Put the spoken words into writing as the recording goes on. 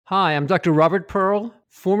Hi, I'm Dr. Robert Pearl,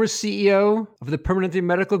 former CEO of the Permanente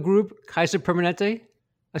Medical Group, Kaiser Permanente,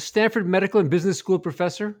 a Stanford Medical and Business School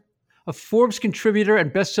professor, a Forbes contributor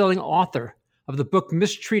and best-selling author of the book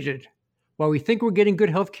Mistreated, Why We Think We're Getting Good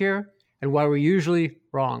Healthcare and Why We're Usually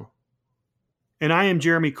Wrong. And I am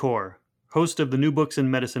Jeremy Corr, host of the New Books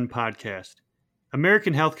in Medicine podcast.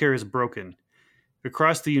 American healthcare is broken.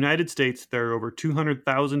 Across the United States, there are over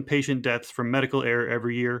 200,000 patient deaths from medical error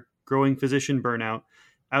every year, growing physician burnout,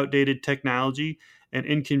 outdated technology, and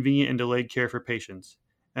inconvenient and delayed care for patients.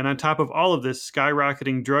 And on top of all of this,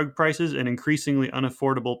 skyrocketing drug prices and increasingly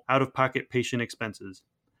unaffordable out-of-pocket patient expenses.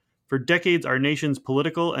 For decades, our nation's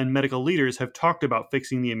political and medical leaders have talked about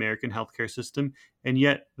fixing the American healthcare system, and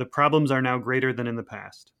yet the problems are now greater than in the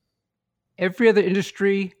past. Every other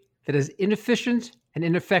industry that is inefficient and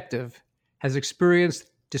ineffective has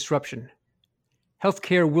experienced disruption.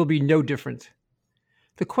 Healthcare will be no different.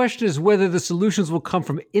 The question is whether the solutions will come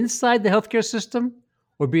from inside the healthcare system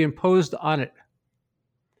or be imposed on it.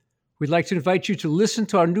 We'd like to invite you to listen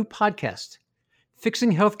to our new podcast,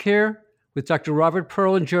 Fixing Healthcare with Dr. Robert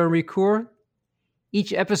Pearl and Jeremy Corr.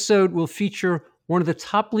 Each episode will feature one of the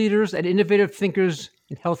top leaders and innovative thinkers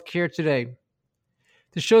in healthcare today.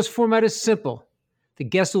 The show's format is simple. The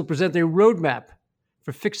guests will present a roadmap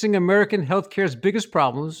for fixing American healthcare's biggest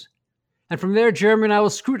problems. And from there, Jeremy and I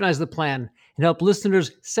will scrutinize the plan and help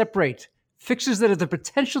listeners separate fixes that have the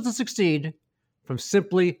potential to succeed from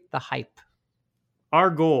simply the hype. Our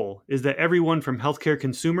goal is that everyone from healthcare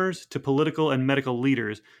consumers to political and medical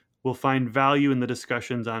leaders will find value in the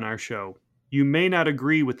discussions on our show. You may not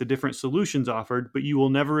agree with the different solutions offered, but you will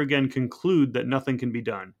never again conclude that nothing can be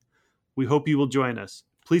done. We hope you will join us.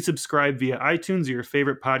 Please subscribe via iTunes or your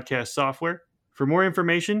favorite podcast software. For more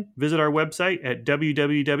information, visit our website at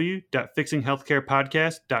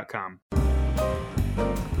www.fixinghealthcarepodcast.com.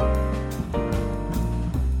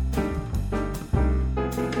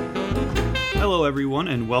 Hello, everyone,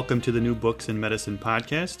 and welcome to the New Books in Medicine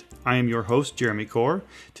podcast. I am your host, Jeremy Corr.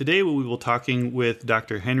 Today, we will be talking with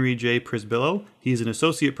Dr. Henry J. Przybylo. He is an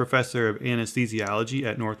associate professor of anesthesiology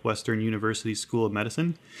at Northwestern University School of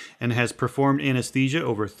Medicine and has performed anesthesia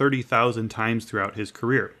over 30,000 times throughout his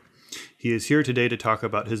career. He is here today to talk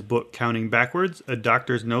about his book, Counting Backwards, A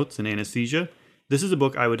Doctor's Notes in Anesthesia. This is a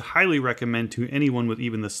book I would highly recommend to anyone with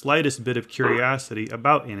even the slightest bit of curiosity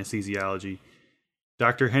about anesthesiology.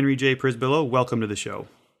 Dr. Henry J. Przybylo, welcome to the show.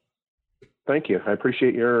 Thank you. I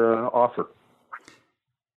appreciate your offer.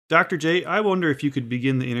 Dr. J., I wonder if you could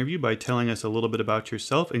begin the interview by telling us a little bit about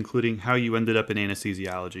yourself, including how you ended up in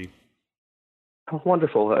anesthesiology. Oh,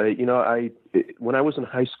 wonderful. When I was in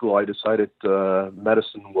high school, I decided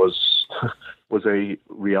medicine was a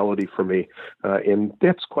reality for me, and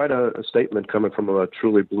that's quite a statement coming from a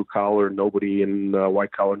truly blue collar, nobody in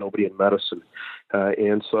white collar, nobody in medicine.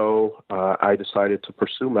 And so I decided to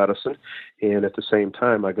pursue medicine, and at the same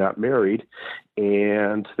time I got married,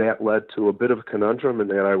 and that led to a bit of a conundrum in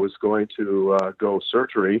that I was going to go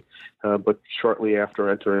surgery, but shortly after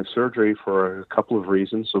entering surgery, for a couple of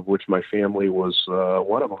reasons, of which my family was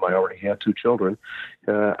one of them, I already had two children,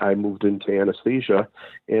 I moved into anesthesia,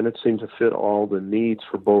 and it seemed to fit all the needs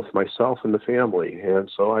for both myself and the family, and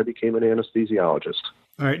so I became an anesthesiologist.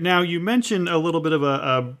 All right. Now, you mentioned a little bit of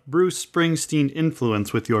a Bruce Springsteen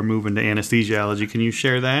influence with your move into anesthesiology. Can you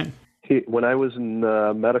share that? When I was in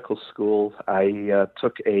medical school, I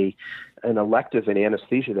took an elective in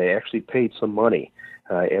anesthesia. They actually paid some money.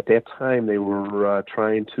 At that time, they were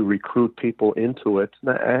trying to recruit people into it.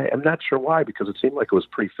 I'm not sure why, because it seemed like it was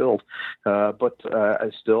pretty filled. But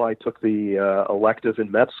still, I took the elective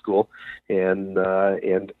in med school and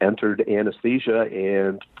entered anesthesia,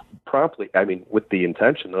 and promptly, with the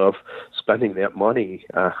intention of spending that money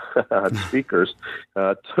on speakers,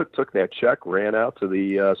 took that check, ran out to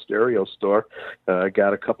the stereo store,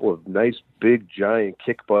 got a couple of nice, big, giant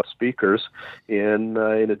kick butt speakers, and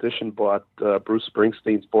in addition bought Bruce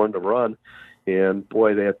Springsteen's Born to Run. And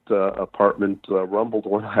boy, that apartment rumbled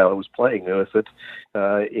while I was playing with it.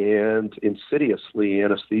 And insidiously,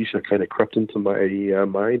 anesthesia kind of crept into my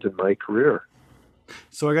mind and my career.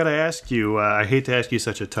 So I got to ask you, I hate to ask you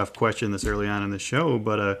such a tough question this early on in the show,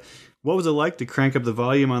 but what was it like to crank up the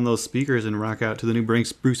volume on those speakers and rock out to the new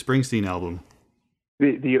Bruce Springsteen album?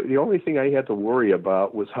 The only thing I had to worry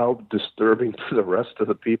about was how disturbing to the rest of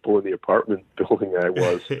the people in the apartment building I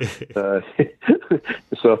was.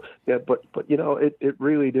 So, yeah, but it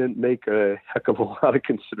really didn't make a heck of a lot of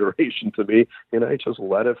consideration to me, and I just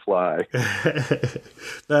let it fly.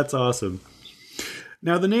 That's awesome.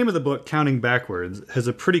 Now, the name of the book, Counting Backwards, has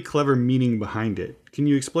a pretty clever meaning behind it. Can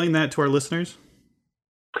you explain that to our listeners?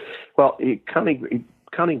 Well, counting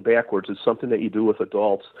counting backwards is something that you do with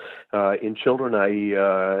adults. In children,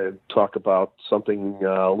 I talk about something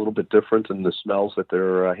a little bit different in the smells that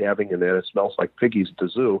they're having, and that it smells like piggies at the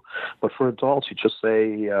zoo. But for adults, you just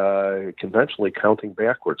say conventionally counting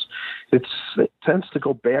backwards. It tends to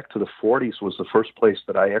go back to the 40s was the first place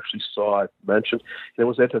that I actually saw it mentioned. And it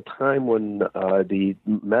was at the time when the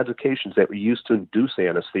medications that we used to induce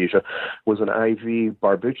anesthesia was an IV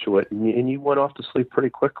barbiturate, and you went off to sleep pretty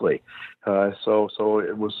quickly. So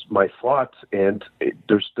it was my thought, and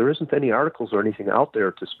there isn't any articles or anything out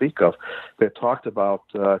there to speak of that talked about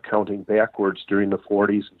counting backwards during the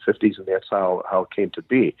 40s and 50s, and that's how it came to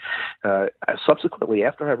be. Subsequently,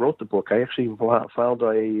 after I wrote the book, I actually found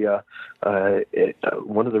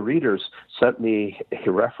one of the readers sent me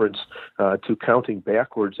a reference to counting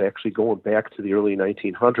backwards, actually going back to the early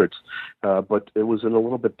 1900s, but it was in a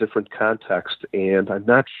little bit different context, and I'm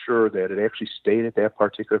not sure that it actually stayed at that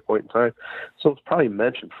particular point in time. So it's probably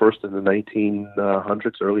mentioned first in the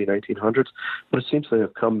 1900s, early 1900s, but it seems to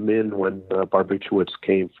have come in when barbiturates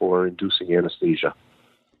came for inducing anesthesia.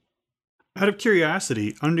 Out of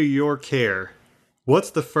curiosity, under your care,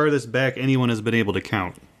 what's the furthest back anyone has been able to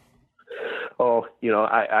count? Oh,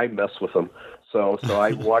 I mess with them. So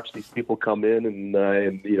I watch these people come in, and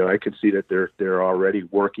I can see that they're already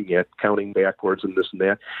working at counting backwards and this and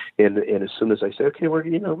that. And as soon as I say, okay, we're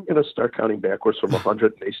going to start counting backwards from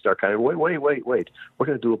 100, and they start counting. Wait, we're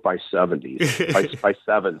going to do it by 70s, by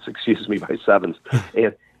sevens. By sevens,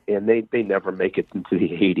 and they never make it into the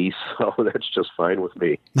 80s, so that's just fine with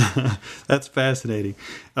me. That's fascinating.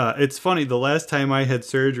 It's funny, the last time I had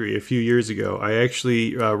surgery a few years ago, I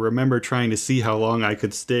actually remember trying to see how long I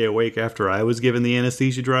could stay awake after I was given the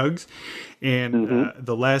anesthesia drugs. And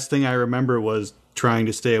the last thing I remember was trying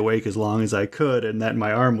to stay awake as long as I could, and that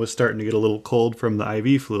my arm was starting to get a little cold from the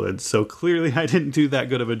IV fluid. So clearly I didn't do that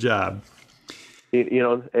good of a job.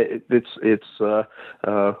 It's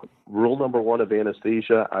rule number one of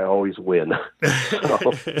anesthesia: I always win. and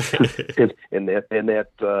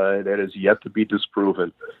that is yet to be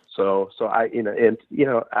disproven. So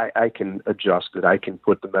I can adjust it. I can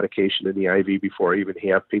put the medication in the IV before I even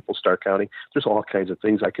have people start counting. There's all kinds of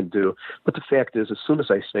things I can do. But the fact is, as soon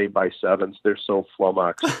as I say by sevens, they're so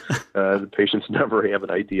flummoxed. The patients never have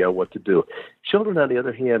an idea what to do. Children, on the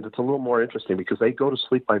other hand, it's a little more interesting because they go to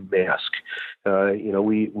sleep by mask.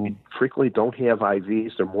 We frequently don't have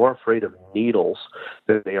IVs. They're more afraid of needles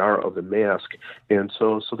than they are of the mask. And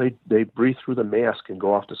so they breathe through the mask and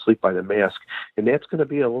go off to sleep by the mask. And that's going to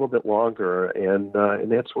be a little bit longer.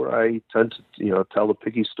 And that's where I tend to, tell the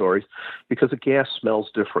piggy stories because the gas smells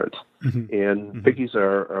different. Mm-hmm. And piggies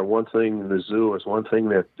are one thing in the zoo is one thing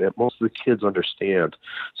that most of the kids understand.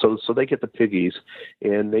 So they get the piggies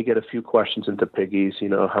and they get a few questions into piggies.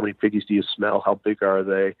 How many piggies do you smell? How big are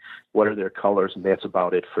they? What are their colors? And that's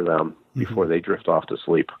about it for them before they drift off to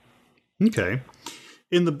sleep. Okay.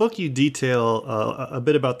 In the book, you detail a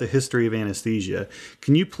bit about the history of anesthesia.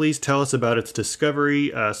 Can you please tell us about its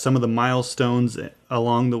discovery, some of the milestones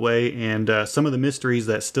along the way, and some of the mysteries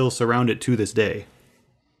that still surround it to this day?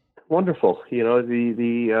 Wonderful.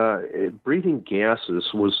 The breathing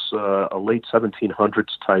gases was a late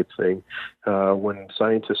 1700s type thing when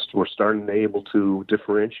scientists were starting to able to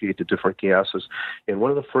differentiate the different gases. And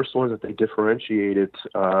one of the first ones that they differentiated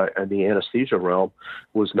in the anesthesia realm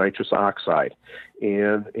was nitrous oxide.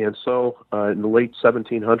 And so in the late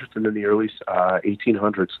 1700s and in the early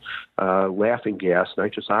 1800s, laughing gas,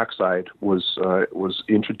 nitrous oxide, was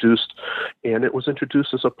introduced, and it was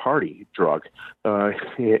introduced as a party drug.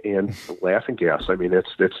 And laughing gas, I mean,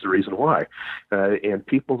 that's the reason why. And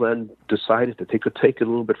people then decided that they could take it a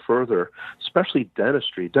little bit further, especially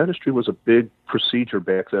dentistry. Dentistry was a big procedure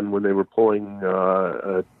back then when they were pulling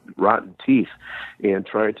rotten teeth and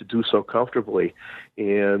trying to do so comfortably.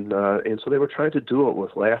 And so they were trying to do it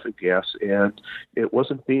with laughing gas, and it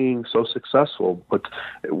wasn't being so successful. But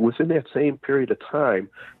within that same period of time,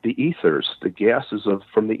 the ethers, the gases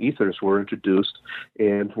from the ethers were introduced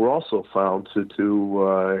and were also found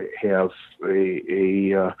to have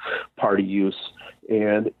a party use.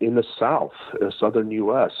 And in the South, southern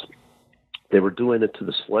U.S., they were doing it to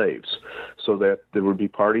the slaves so that there would be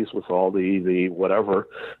parties with all the whatever,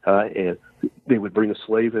 and they would bring a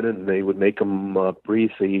slave in and they would make them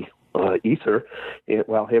breathe the ether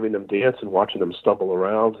while having them dance and watching them stumble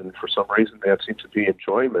around. And for some reason, that seemed to be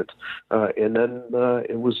enjoyment. And then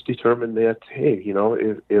it was determined that, hey,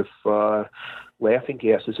 if laughing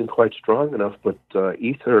gas isn't quite strong enough, but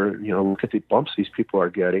ether, look at the bumps these people are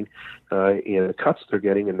getting and the cuts they're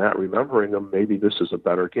getting and not remembering them. Maybe this is a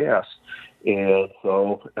better gas. And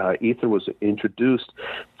so ether was introduced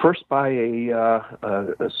first by a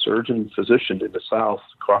surgeon physician in the South,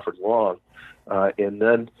 Crawford Long, and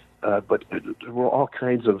then but there were all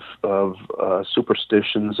kinds of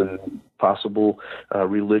superstitions and possible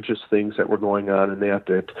religious things that were going on in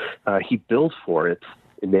that he billed for it.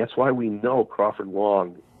 And that's why we know Crawford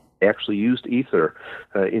Long actually used ether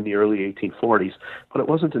in the early 1840s. But it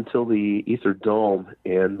wasn't until the ether dome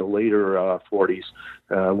in the later 40s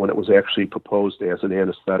when it was actually proposed as an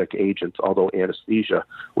anesthetic agent, although anesthesia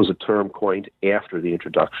was a term coined after the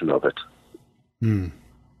introduction of it.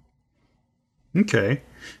 Okay.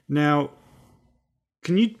 Now,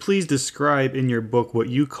 can you please describe in your book what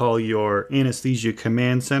you call your anesthesia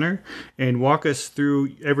command center and walk us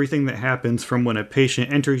through everything that happens from when a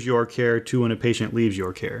patient enters your care to when a patient leaves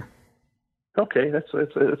your care? Okay, that's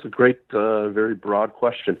a great, very broad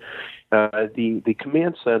question. The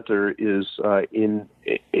command center is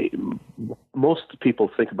most people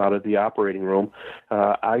think about it, the operating room.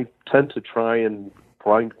 I tend to try and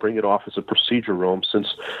bring it off as a procedure room, since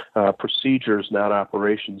procedures, not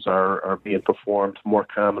operations, are being performed more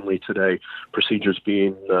commonly today. Procedures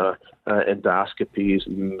being endoscopies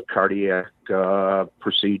and cardiac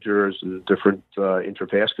procedures and different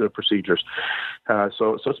intravascular procedures.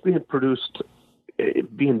 So it's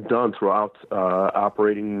being done throughout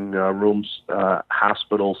operating rooms,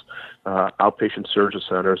 hospitals, outpatient surgery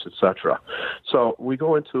centers, etc. So we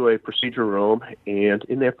go into a procedure room, and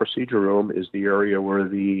in that procedure room is the area where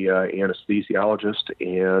the anesthesiologist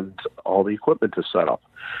and all the equipment is set up.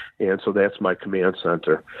 And so that's my command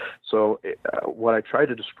center. So what I try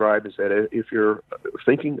to describe is that if you're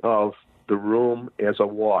thinking of the room as a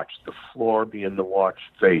watch, the floor being the watch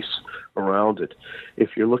face around it.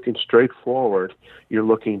 If you're looking straight forward, you're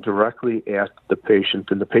looking directly at the patient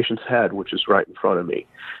and the patient's head, which is right in front of me.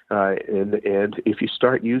 And if you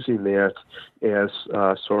start using that as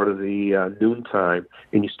sort of the noontime,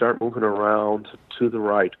 and you start moving around to the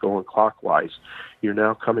right, going clockwise, you're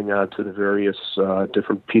now coming on to the various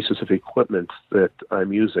different pieces of equipment that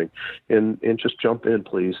I'm using. And just jump in,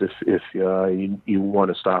 please, if you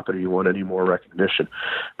want to stop it or you want any more recognition.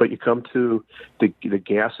 But you come to the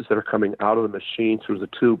gases that are coming out of the machine through the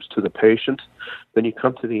tubes to the patient. Then you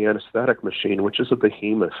come to the anesthetic machine, which is a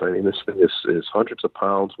behemoth. I mean, this thing is hundreds of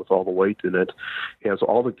pounds with all the weight in it. It has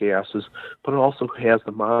all the gases, but it also has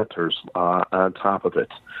the monitors on top of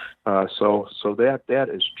it. So that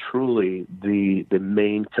is truly the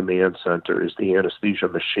main command center, is the anesthesia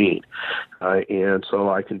machine. And so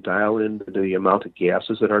I can dial in the amount of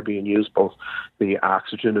gases that are being used, both the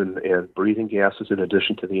oxygen and breathing gases in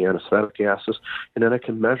addition to the anesthetic gases. And then I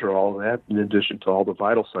can measure all of that in addition to all the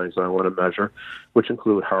vital signs I want to measure, which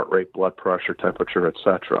include heart rate, blood pressure, temperature,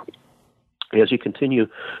 etc. As you continue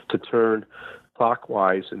to turn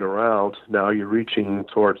clockwise and around, now you're reaching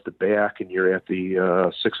towards the back and you're at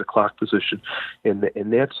the 6 o'clock position, and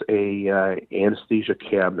that's a anesthesia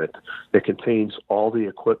cabinet that contains all the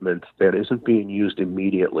equipment that isn't being used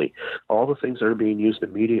immediately. All the things that are being used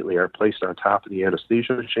immediately are placed on top of the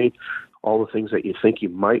anesthesia machine. All the things that you think you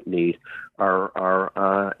might need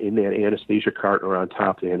are in that anesthesia cart or on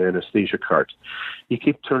top of the anesthesia cart. You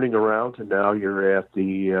keep turning around, and now you're at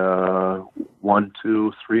the 1,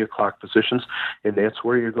 2, 3 o'clock positions, and that's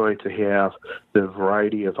where you're going to have the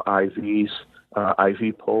variety of IVs,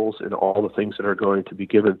 IV poles, and all the things that are going to be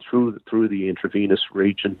given through the intravenous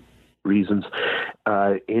reasons.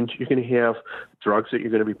 And you're going to have drugs that you're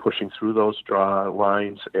going to be pushing through those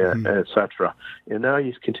lines, et cetera. And now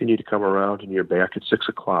you continue to come around, and you're back at 6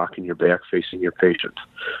 o'clock, and you're back facing your patient.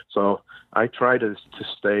 So I try to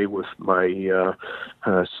stay with my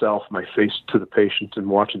my face to the patient and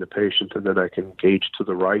watching the patient, and then I can gauge to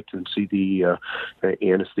the right and see the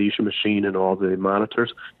anesthesia machine and all the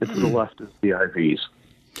monitors, and to the left is the IVs.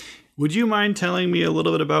 Would you mind telling me a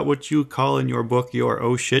little bit about what you call in your book your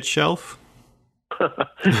oh shit shelf?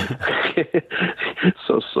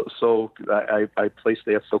 So I placed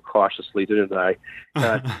that so cautiously, didn't I?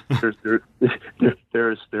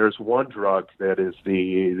 There's one drug that is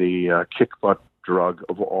the kick butt drug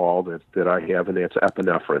of all that I have, and that's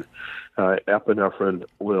epinephrine. Epinephrine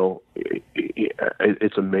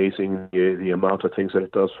it's amazing the amount of things that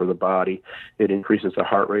it does for the body. It increases the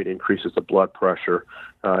heart rate, increases the blood pressure.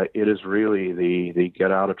 It is really the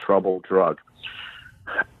get out of trouble drug.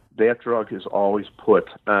 That drug is always put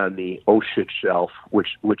on the oh shit shelf,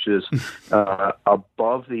 which is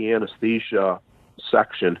above the anesthesia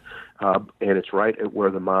section and it's right at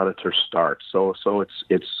where the monitor starts. So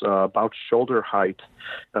it's about shoulder height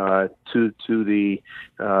to the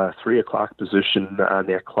 3 o'clock position on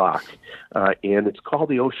that clock, and it's called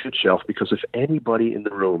the oh shit shelf because if anybody in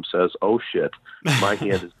the room says oh shit, my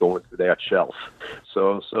hand is going to that shelf.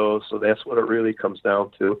 So that's what it really comes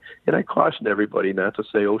down to. And I caution everybody not to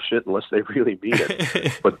say oh shit unless they really mean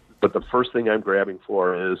it. But the first thing I'm grabbing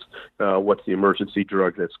for is what's the emergency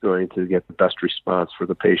drug that's going to get the best response for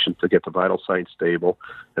the patient to get the vital signs stable,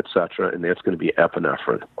 et cetera, and that's going to be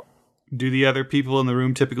epinephrine. Do the other people in the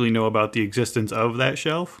room typically know about the existence of that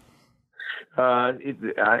shelf?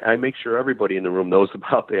 I make sure everybody in the room knows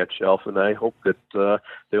about that shelf, and I hope that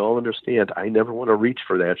they all understand I never want to reach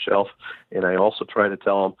for that shelf, and I also try to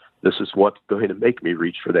tell them this is what's going to make me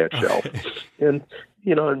reach for that shelf. And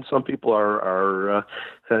and some people are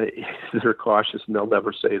they're cautious and they'll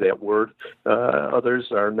never say that word.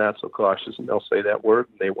 Others are not so cautious and they'll say that word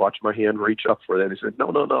and they watch my hand reach up for that. They say,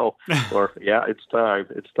 no, or yeah, it's time.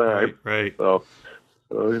 Right.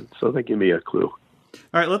 So they give me a clue.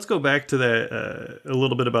 All right, let's go back to that a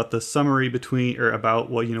little bit about the summary about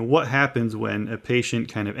what happens when a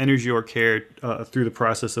patient kind of enters your care through the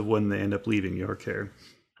process of when they end up leaving your care.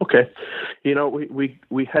 Okay.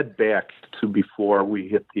 We head back to before we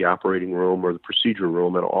hit the operating room or the procedure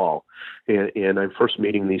room at all. And I'm first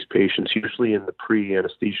meeting these patients usually in the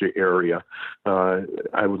pre-anesthesia area.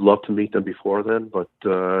 I would love to meet them before then, but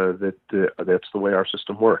that's the way our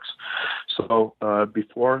system works. So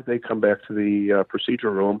before they come back to the procedure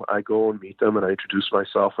room, I go and meet them and I introduce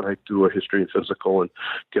myself and I do a history and physical and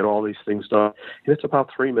get all these things done. And it's about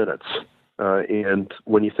 3 minutes. And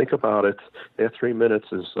when you think about it, that 3 minutes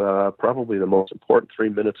is probably the most important 3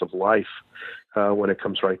 minutes of life when it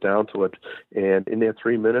comes right down to it. And in that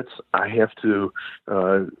 3 minutes, I have to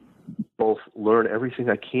both learn everything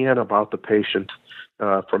I can about the patient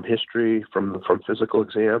from history, from physical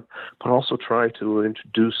exam, but also try to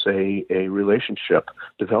introduce a relationship,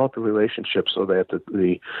 develop a relationship so that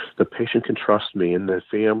the patient can trust me and the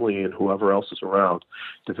family and whoever else is around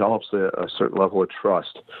develops a certain level of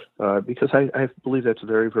trust. Because I believe that's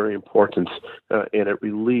very, very important, and it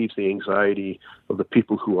relieves the anxiety of the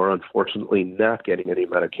people who are unfortunately not getting any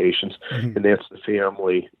medications, and that's the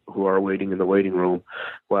family who are waiting in the waiting room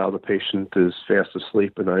while the patient is fast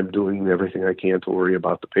asleep and I'm doing everything I can to worry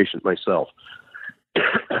about the patient myself.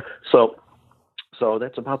 So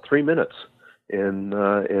that's about 3 minutes. And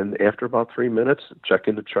after about 3 minutes,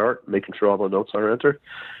 checking the chart, making sure all the notes are entered,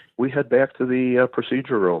 we head back to the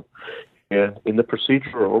procedure room. And in the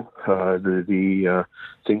procedure room, the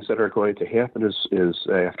things that are going to happen is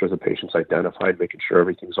after the patient's identified, making sure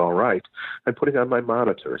everything's all right, I'm putting on my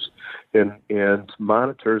monitors. And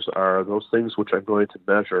monitors are those things which I'm going to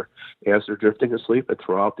measure as they're drifting asleep and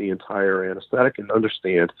throughout the entire anesthetic. And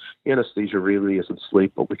understand, anesthesia really isn't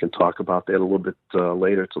sleep, but we can talk about that a little bit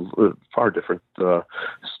later. It's a far different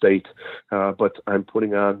state. But I'm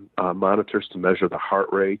putting on monitors to measure the heart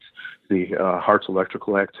rate, the heart's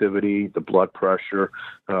electrical activity, the blood pressure,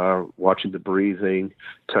 watching the breathing,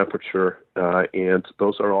 temperature, and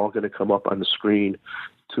those are all going to come up on the screen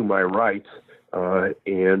to my right.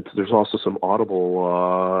 And there's also some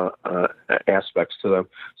audible aspects to them,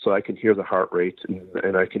 so I can hear the heart rate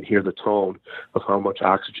and I can hear the tone of how much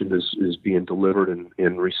oxygen is being delivered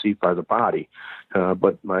and received by the body.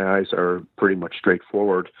 But my eyes are pretty much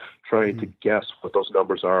straightforward, trying to guess what those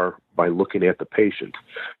numbers are by looking at the patient,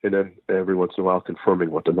 and then every once in a while confirming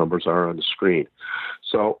what the numbers are on the screen.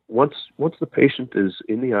 So once the patient is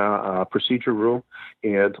in the procedure room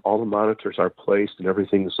and all the monitors are placed and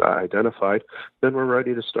everything's identified, then we're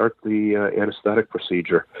ready to start the anesthetic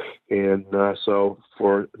procedure. And so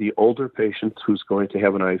for the older patient who's going to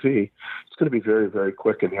have an IV, it's going to be very, very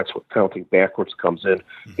quick, and that's what counting backwards comes in,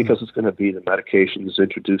 because it's going to be the medications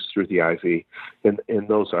introduced through the IV, and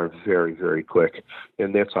those are very, very quick.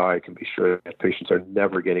 And that's how I can be sure that patients are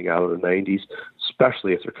never getting out of the 90s,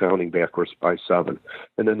 especially if they're counting backwards by 7.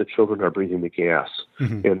 And then the children are breathing the gas,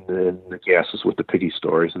 and then the gas is with the piggy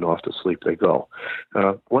stories, and off to sleep they go.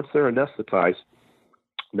 Once they're anesthetized,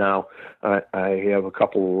 now, I have a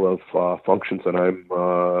couple of functions that I'm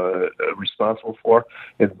responsible for.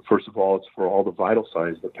 And first of all, it's for all the vital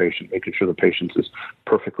signs of the patient, making sure the patient is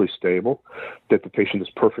perfectly stable, that the patient is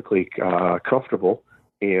perfectly comfortable,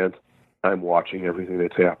 and I'm watching everything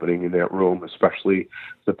that's happening in that room, especially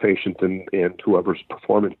the patient and whoever's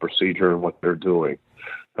performing the procedure and what they're doing.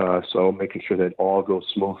 So making sure that all goes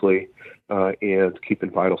smoothly and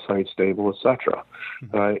keeping vital signs stable, etc.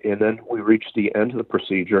 And then we reach the end of the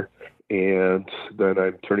procedure, and then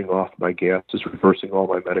I'm turning off my gases, reversing all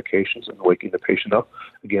my medications, and waking the patient up,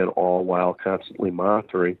 again, all while constantly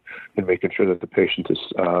monitoring and making sure that the patient is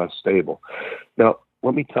stable. Now,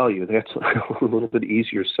 let me tell you, that's a little bit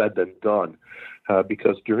easier said than done,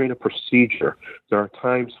 because during a procedure, there are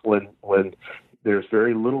times when there's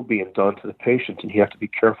very little being done to the patient, and you have to be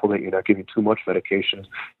careful that you're not giving too much medication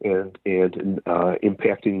and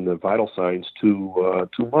impacting the vital signs too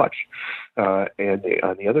much. And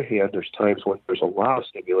on the other hand, there's times when there's a lot of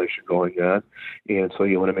stimulation going on, and so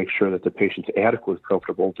you want to make sure that the patient's adequately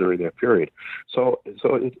comfortable during that period. So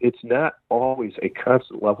it's not always a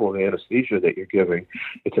constant level of anesthesia that you're giving.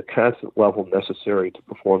 It's a constant level necessary to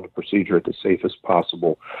perform the procedure at the safest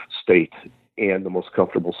possible state and the most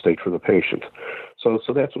comfortable state for the patient. So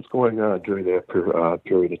that's what's going on during that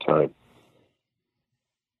period of time.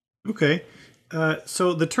 Okay.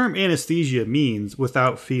 So the term anesthesia means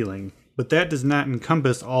without feeling, but that does not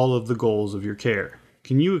encompass all of the goals of your care.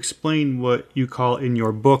 Can you explain what you call in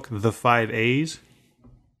your book the 5 A's?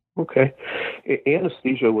 Okay.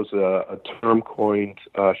 Anesthesia was a term coined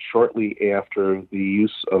shortly after the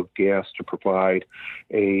use of gas to provide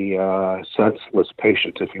a senseless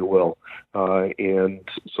patient, if you will. And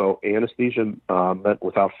so anesthesia meant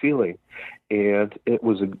without feeling, and it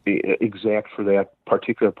was exact for that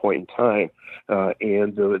particular point in time.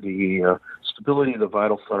 And the stability of the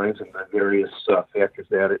vital signs and the various factors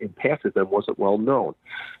that impacted them wasn't well known.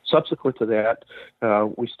 Subsequent to that,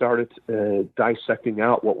 we started dissecting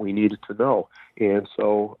out what we needed to know. And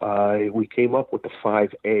so we came up with the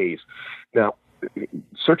 5 A's. Now,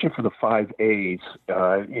 searching for the 5 A's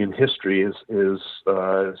in history is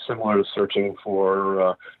similar to searching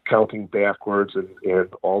for counting backwards and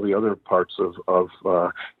all the other parts of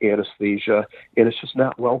anesthesia, and it's just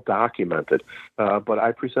not well documented. But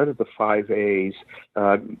I presented the 5 A's,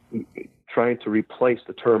 trying to replace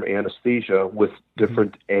the term anesthesia with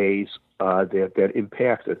different A's that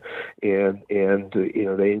impact it. And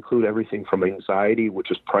they include everything from anxiety, which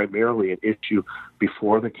is primarily an issue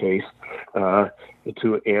before the case,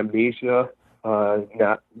 to amnesia,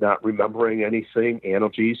 not remembering anything,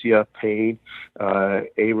 analgesia, pain,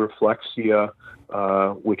 areflexia,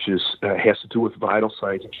 which has to do with vital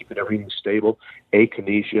signs and keeping everything stable,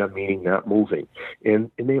 akinesia, meaning not moving.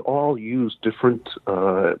 And they all use different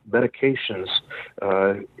medications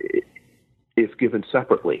if given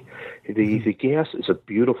separately. The gas is a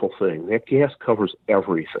beautiful thing. That gas covers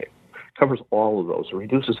everything. Covers all of those. It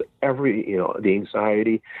reduces the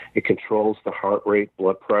anxiety. It controls the heart rate,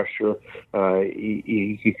 blood pressure.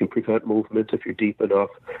 You can prevent movement if you're deep enough.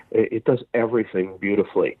 It does everything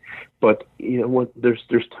beautifully. But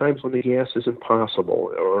there's times when the gas isn't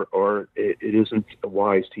possible or it isn't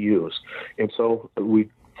wise to use, and so we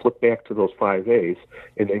flip back to those 5 A's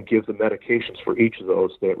and then give the medications for each of those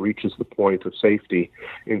that reaches the point of safety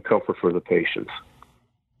and comfort for the patients.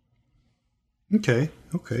 Okay,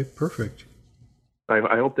 perfect.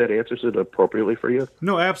 I hope that answers it appropriately for you.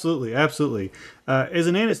 No, absolutely. As an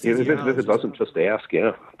anesthesiologist... If it doesn't, just ask,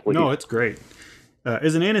 yeah, please. No, it's great.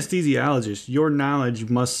 As an anesthesiologist, your knowledge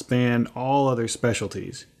must span all other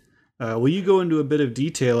specialties. Will you go into a bit of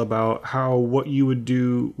detail about how what you would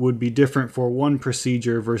do would be different for one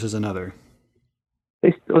procedure versus another?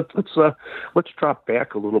 Hey, let's drop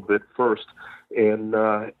back a little bit first, and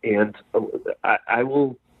I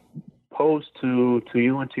will pose to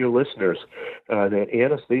you and to your listeners that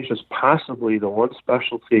anesthesia is possibly the one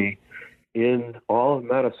specialty in all of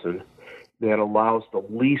medicine that allows the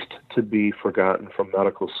least to be forgotten from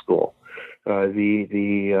medical school.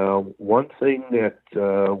 The one thing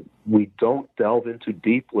that we don't delve into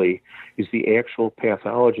deeply is the actual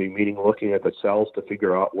pathology, meaning looking at the cells to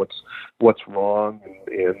figure out what's wrong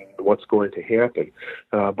and what's going to happen.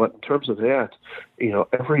 But in terms of that,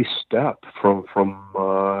 every step from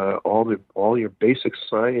all your basic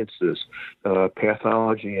sciences,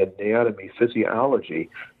 pathology, anatomy, physiology,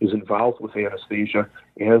 is involved with anesthesia,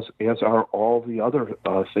 as are all the other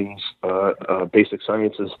things, basic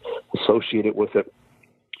sciences associated with it,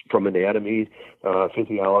 from anatomy,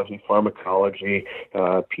 physiology, pharmacology,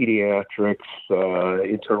 pediatrics,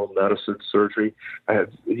 internal medicine, surgery.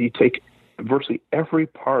 You take virtually every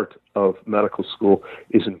part of medical school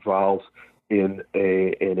is involved in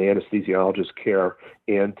an anesthesiologist's care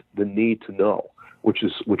and the need to know, which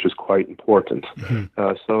is quite important.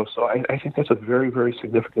 Mm-hmm. So I think that's a very, very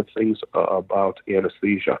significant thing about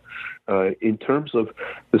anesthesia. In terms of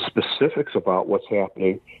the specifics about what's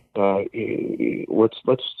happening, let's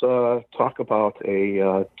talk about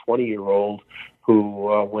a 20-year-old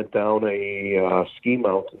who went down a ski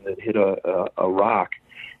mountain and hit a rock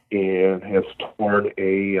and has torn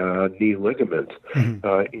a knee ligament.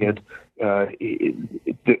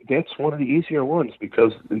 That's one of the easier ones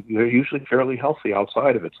because they're usually fairly healthy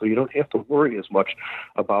outside of it, so you don't have to worry as much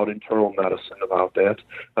about internal medicine about that.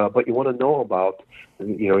 But you want to know about,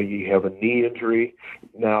 you have a knee injury.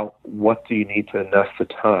 Now, what do you need to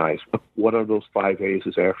anesthetize? What are those 5As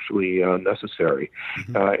is actually necessary?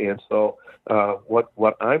 And so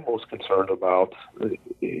what I'm most concerned about,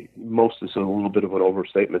 most is a little bit of an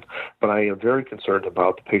overstatement, but I am very concerned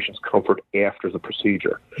about the patient's comfort after the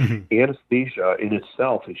procedure. Anesthesia in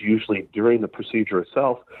itself is usually during the procedure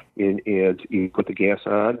itself, and you put the gas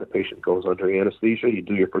on, the patient goes under anesthesia, you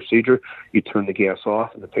do your procedure, you turn the gas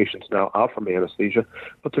off, and the patient's now out from anesthesia.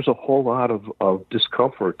 But there's a whole lot of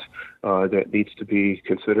discomfort that needs to be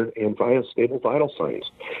considered, and stable vital signs.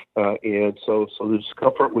 And so the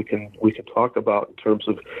discomfort we can talk about in terms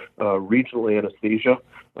of regional anesthesia,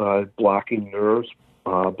 blocking nerves,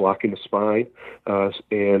 blocking the spine,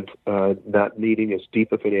 and not needing as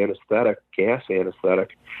deep of an anesthetic, gas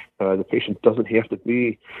anesthetic. The patient doesn't have to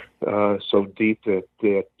be so deep that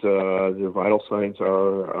the vital signs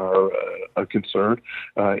are a concern.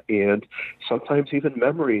 And sometimes even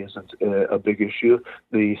memory isn't a big issue.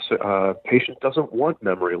 The patient doesn't want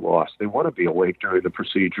memory loss. They want to be awake during the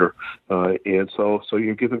procedure. And so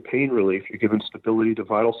you're giving pain relief, you're giving stability to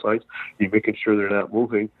vital signs, you're making sure they're not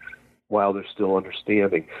moving while they're still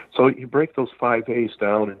understanding. So you break those 5As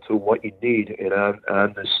down into what you need, and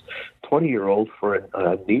on this 20-year-old for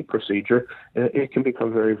a knee procedure, it can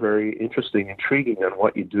become very, very interesting, intriguing on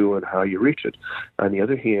what you do and how you reach it. On the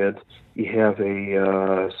other hand, you have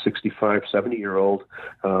a 65, 70-year-old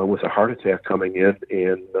with a heart attack coming in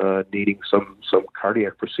and needing some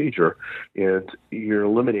cardiac procedure, and you're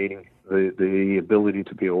eliminating the ability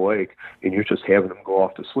to be awake, and you're just having them go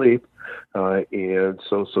off to sleep. And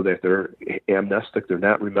so that they're amnestic, they're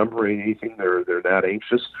not remembering anything, they're not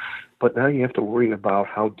anxious. But now you have to worry about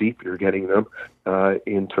how deep you're getting them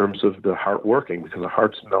in terms of the heart working, because the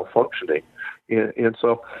heart's malfunctioning. And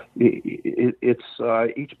so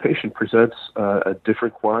it's each patient presents a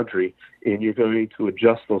different quandary, and you're going to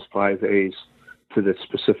adjust those 5As to the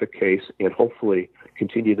specific case and hopefully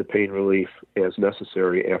continue the pain relief as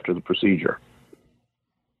necessary after the procedure.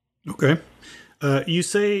 Okay. You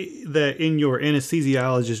say that in your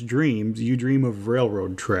anesthesiologist dreams, you dream of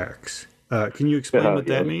railroad tracks. Can you explain what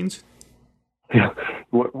that means? Yeah,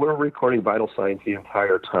 we're recording vital signs the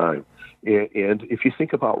entire time. And if you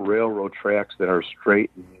think about railroad tracks that are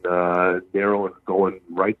straight and narrow and going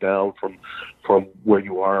right down from where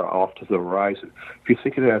you are off to the horizon, if you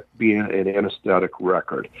think of that being an anesthetic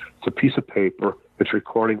record, it's a piece of paper. It's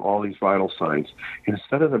recording all these vital signs. And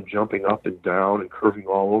instead of them jumping up and down and curving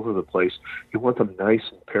all over the place, you want them nice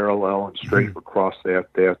and parallel and straight across that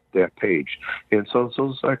page. And so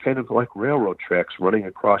those are kind of like railroad tracks running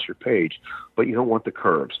across your page, but you don't want the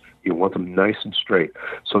curves. You want them nice and straight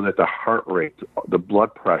so that the heart rate, the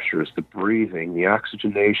blood pressures, the breathing, the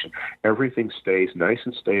oxygenation, everything stays nice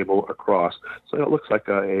and stable across. So it looks like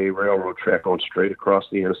a railroad track going straight across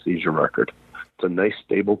the anesthesia record. It's a nice,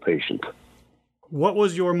 stable patient. What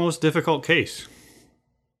was your most difficult case?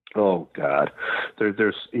 Oh God,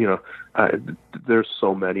 there's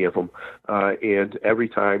so many of them, and every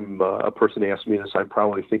time a person asks me this, I'm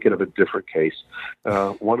probably thinking of a different case.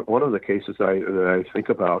 One of the cases that I think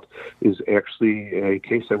about is actually a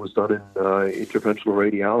case that was done in interventional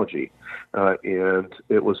radiology, and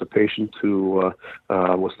it was a patient who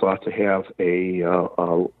was thought to have a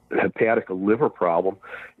hepatic liver problem,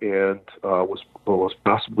 and was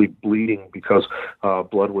possibly bleeding because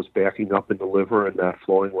blood was backing up in the liver and not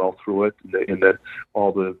flowing well through it, and then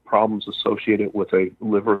all the problems associated with a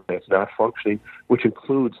liver that's not functioning, which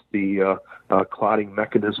includes the clotting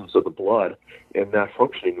mechanisms of the blood and not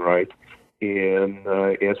functioning right. And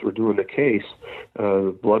as we're doing the case,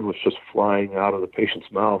 the blood was just flying out of the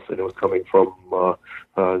patient's mouth, and it was coming from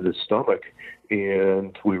the stomach.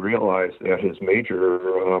 And we realized that his major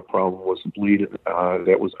problem was the bleed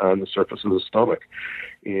that was on the surface of the stomach.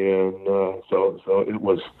 And so it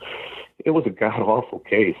was a god-awful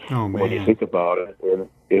case when you think about it. And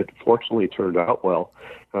it fortunately turned out well.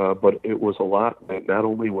 But it was a lot that not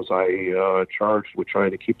only was I charged with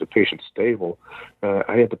trying to keep the patient stable,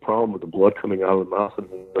 I had the problem with the blood coming out of the mouth,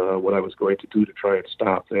 and what I was going to do to try and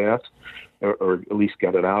stop that, or at least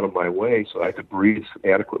get it out of my way so I could breathe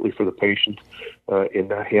adequately for the patient and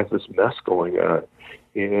not have this mess going on.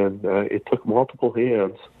 And it took multiple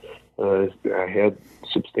hands. I had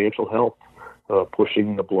substantial help.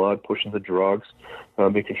 Pushing the blood, pushing the drugs,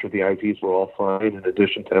 making sure the IVs were all fine, in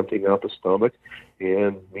addition to emptying out the stomach,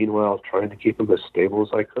 and meanwhile trying to keep them as stable as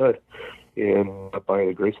I could. And by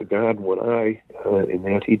the grace of God, in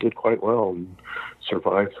that he did quite well and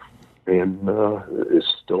survived, and is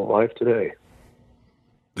still alive today.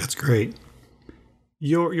 That's great.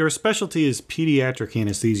 Your specialty is pediatric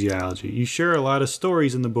anesthesiology. You share a lot of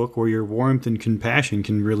stories in the book where your warmth and compassion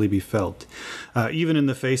can really be felt, even in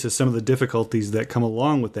the face of some of the difficulties that come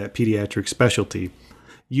along with that pediatric specialty.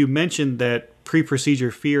 You mentioned that pre-procedure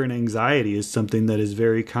fear and anxiety is something that is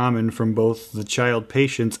very common from both the child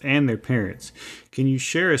patients and their parents. Can you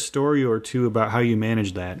share a story or two about how you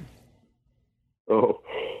manage that? Oh,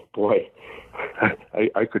 boy.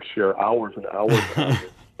 I could share hours and hours on this.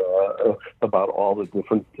 About all the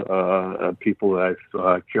different people that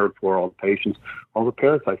I've cared for, all the patients, all the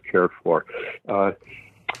parents I've cared for.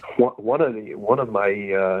 One of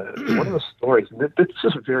the stories, and this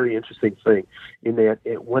is a very interesting thing, in that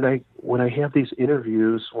when I have these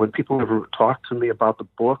interviews, when people ever talk to me about the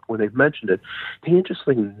book, when they've mentioned it, they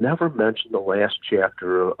interestingly never mention the last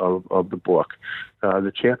chapter of the book,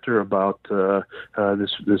 the chapter about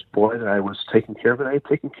this boy that I was taking care of, and I had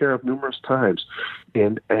taken care of numerous times,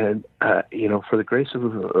 and for the grace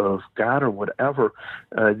of God or whatever,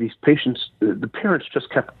 these patients, the parents just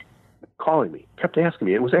kept calling me, kept asking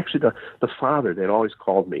me. It was actually the father that always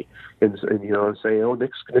called me and say, "Oh,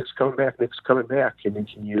 Nick's coming back. Nick's coming back. Can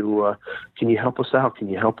you help us out? Can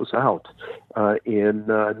you help us out?" And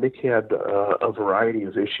Nick had a variety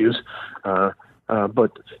of issues,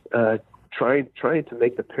 but trying to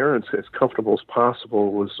make the parents as comfortable as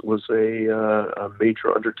possible was a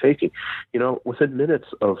major undertaking. Within minutes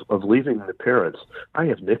of leaving the parents, I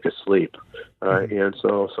have Nick asleep, and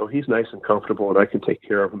so he's nice and comfortable, and I can take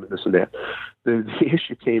care of him and this and that. The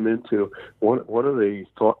issue came into one of the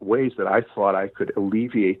ways that I thought I could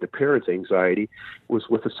alleviate the parents' anxiety was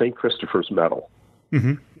with the St. Christopher's medal.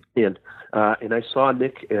 Mm-hmm. And I saw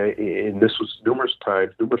Nick, and this was numerous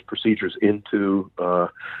procedures into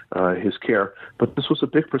his care, but this was a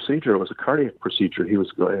big procedure. It was a cardiac procedure. He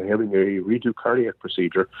was having a redo cardiac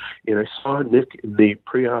procedure, and I saw Nick in the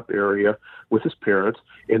pre-op area with his parents,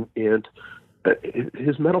 and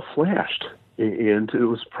his medal flashed. And it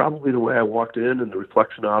was probably the way I walked in and the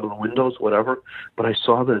reflection out of the windows, whatever. But I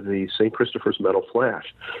saw the St. Christopher's medal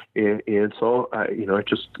flash. And so I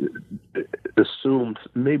just assumed,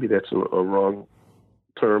 maybe that's a wrong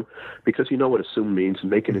term, because you know what assume means,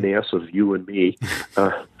 making an ass of you and me.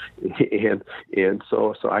 And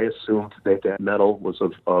so I assumed that medal was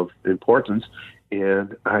of importance.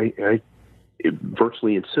 And I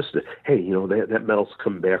virtually insisted, hey, that medal's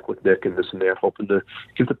coming back with Nick and this and that, hoping to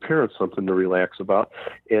give the parents something to relax about,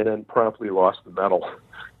 and then promptly lost the medal.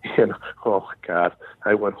 And, oh, God,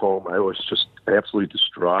 I went home. I was just absolutely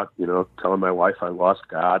distraught, telling my wife I lost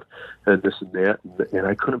God and this and that, and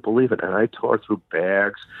I couldn't believe it. And I tore through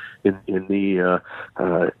bags in the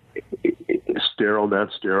sterile,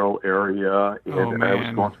 non-sterile area, and I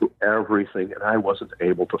was going through everything, and I wasn't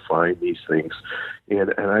able to find these things.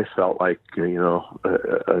 And I felt like,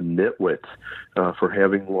 a nitwit for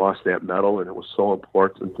having lost that medal, and it was so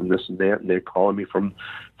important, and this and that, and they're calling me from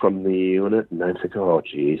the unit, and I'm thinking, oh,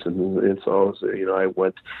 geez. And so, I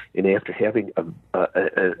went, and after having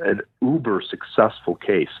an uber successful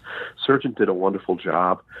case, surgeon did a wonderful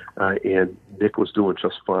job, and Nick was doing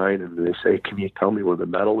just fine, and they say, can you tell me where the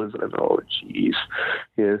medal is? And I'm, oh, geez.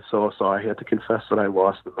 And so I had to confess that I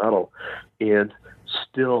lost the medal, and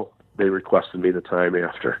still they requested me the time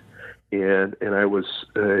after. And I was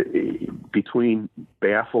between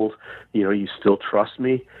baffled, you still trust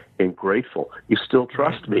me, and grateful. You still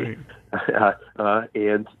trust me.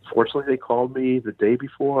 And fortunately, they called me the day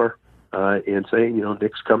before and saying,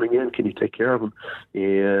 Nick's coming in. Can you take care of him?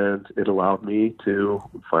 And it allowed me to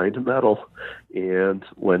find a medal. And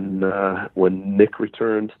when Nick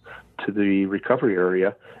returned to the recovery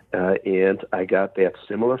area, and I got that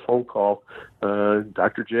similar phone call,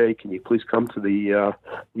 Dr. J, can you please come to the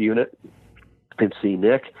unit and see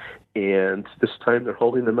Nick? And this time they're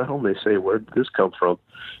holding the medal, and they say, where did this come from?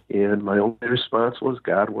 And my only response was,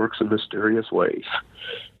 God works in mysterious ways.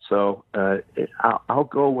 So I'll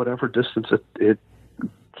go whatever distance it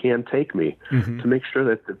can take me to make sure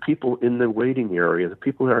that the people in the waiting area, the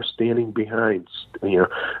people that are standing behind,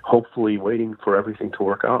 hopefully waiting for everything to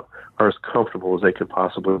work out, are as comfortable as they can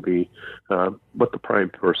possibly be. But the prime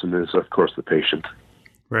person is, of course, the patient.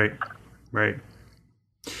 Right.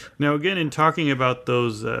 Now, again, in talking about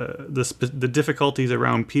those the difficulties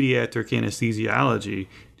around pediatric anesthesiology,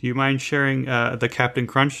 do you mind sharing the Captain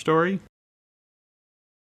Crunch story?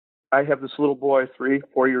 I have this little boy,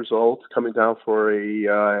 4 years old, coming down for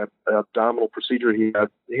a abdominal procedure. He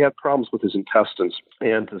had problems with his intestines,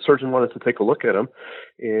 and the surgeon wanted to take a look at him,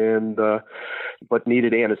 and but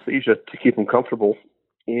needed anesthesia to keep him comfortable.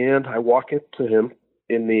 And I walk into him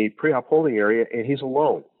in the pre-op holding area, and he's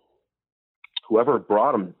alone. Whoever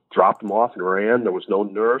brought him dropped him off and ran. There was no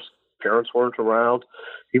nurse. Parents weren't around.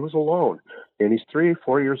 He was alone. And he's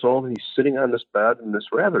 4 years old, and he's sitting on this bed in this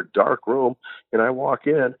rather dark room. And I walk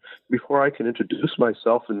in. Before I can introduce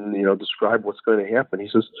myself and, describe what's going to happen, he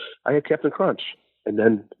says, "I had Captain Crunch," and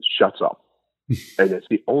then shuts up. And it's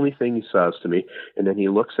the only thing he says to me. And then he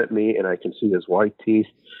looks at me, and I can see his white teeth,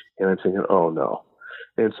 and I'm thinking, oh, no.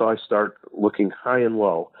 And so I start looking high and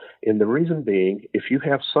low. And the reason being, if you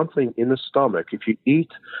have something in the stomach, if you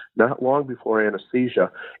eat not long before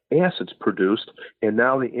anesthesia, acid's produced, and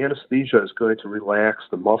now the anesthesia is going to relax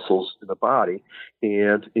the muscles in the body.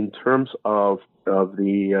 And in terms of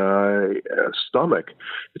the stomach,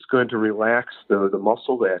 it's going to relax the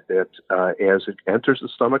muscle that as it enters the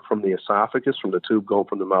stomach from the esophagus, from the tube going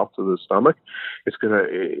from the mouth to the stomach, it's going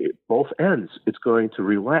to, both ends, it's going to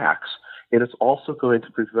relax. And it's also going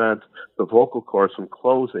to prevent the vocal cords from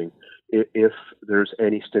closing if there's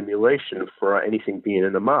any stimulation for anything being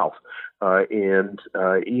in the mouth. And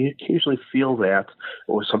you can usually feel that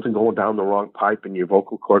or something going down the wrong pipe and your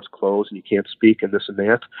vocal cords close and you can't speak and this and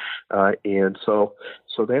that. And so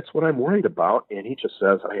that's what I'm worried about. And he just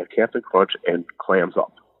says, "I have Captain Crunch," and clams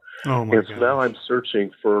up. Oh my and so gosh. Now I'm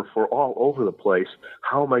searching for all over the place.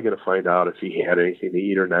 How am I going to find out if he had anything to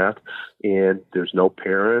eat or not? And there's no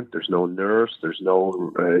parent, there's no nurse, there's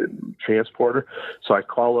no transporter. So I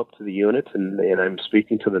call up to the unit, and I'm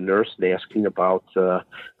speaking to the nurse and asking about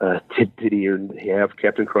did he have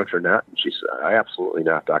Captain Crunch or not? And she said, "Absolutely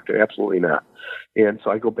not, doctor, absolutely not." And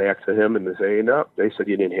so I go back to him and they say, "No, they said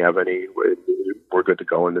you didn't have any. We're good to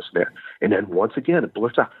go," in this and that. And then once again, it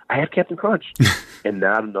blurts out, "I had Captain Crunch," and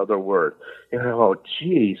not another word. And I go, "Oh,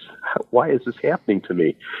 geez, why is this happening to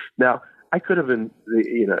me?" Now, I could have been,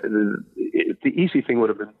 the easy thing would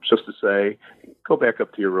have been just to say, "Go back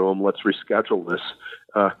up to your room, let's reschedule this."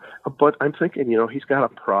 But I'm thinking, he's got a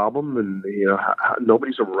problem, and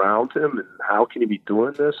nobody's around him, and how can he be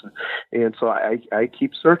doing this? And so I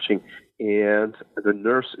keep searching, and the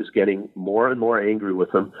nurse is getting more and more angry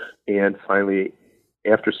with him, and finally,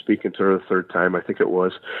 after speaking to her the third time, I think it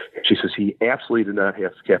was, she says he absolutely did not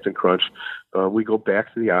have Captain Crunch. We go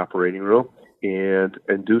back to the operating room and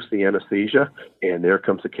induce the anesthesia, and there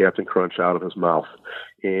comes the Captain Crunch out of his mouth.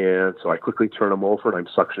 And so I quickly turn him over, and I'm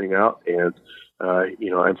suctioning out, and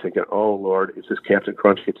I'm thinking, oh Lord, if this Captain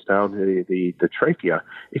Crunch gets down the trachea,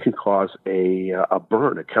 it can cause a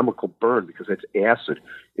burn, a chemical burn, because it's acid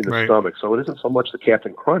in the stomach. So it isn't so much the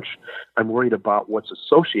Captain Crunch. I'm worried about what's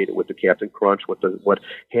associated with the Captain Crunch, what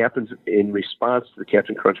happens in response to the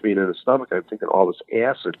Captain Crunch being in the stomach. I'm thinking all this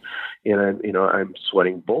acid, and I'm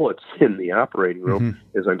sweating bullets in the operating room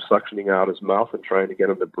as I'm suctioning out his mouth and trying to get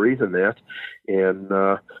him to breathe in that. And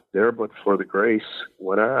there, but for the grace,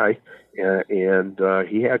 went I. And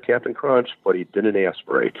he had Captain Crunch, but he didn't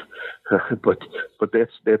aspirate. but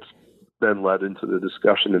that's then led into the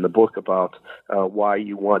discussion in the book about why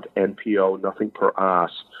you want NPO, nothing per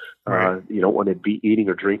os. You don't want to be eating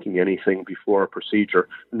or drinking anything before a procedure,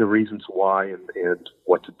 and the reasons why and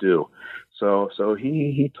what to do. So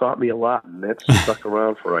he taught me a lot, and that's stuck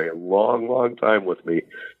around for a long, long time with me.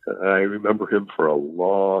 I remember him for a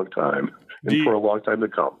long time, and for a long time to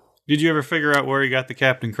come. Did you ever figure out where he got the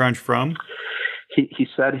Captain Crunch from? He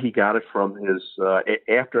said he got it from his,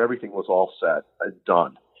 after everything was all set and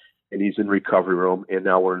done, and he's in recovery room, and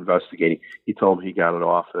now we're investigating. He told me he got it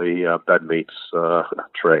off a bedmate's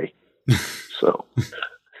tray. So,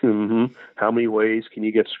 how many ways can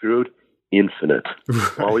you get screwed? Infinite.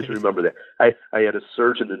 Right. Always remember that. I had a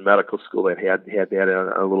surgeon in medical school that had that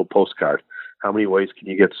on a little postcard. How many ways can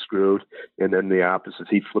you get screwed? And then the opposite,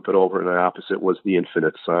 he'd flip it over, and the opposite was the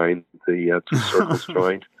infinite sign, the two circles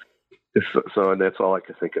joined. So, and that's all I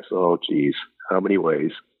could think of. So, oh, geez, how many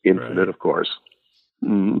ways? Infinite, of course.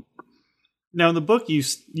 Mm. Now, in the book, you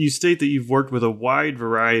state that you've worked with a wide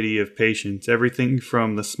variety of patients, everything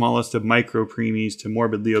from the smallest of micropreemies to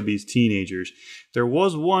morbidly obese teenagers. There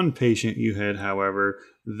was one patient you had, however,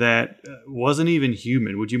 that wasn't even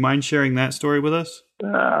human. Would you mind sharing that story with us?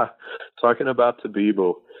 Talking about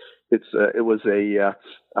Tabibu, it was a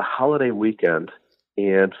holiday weekend,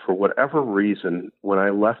 and for whatever reason, when I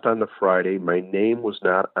left on the Friday, my name was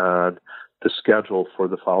not on the schedule for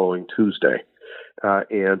the following Tuesday,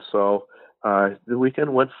 and so The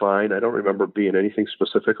weekend went fine. I don't remember being anything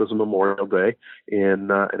specific. It was a Memorial Day,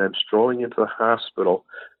 and I'm strolling into the hospital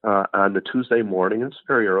on the Tuesday morning. It's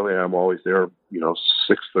very early. I'm always there,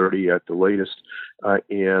 6:30 at the latest.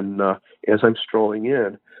 And as I'm strolling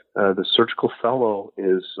in, the surgical fellow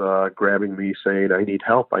is grabbing me, saying, "I need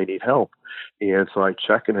help. I need help." And so I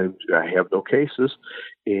check, and I have no cases,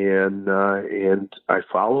 and I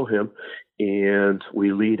follow him. And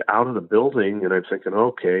we lead out of the building, and I'm thinking,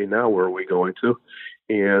 okay, now where are we going to?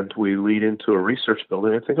 And we lead into a research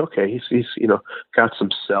building. I think, okay, he's got some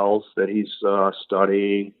cells that he's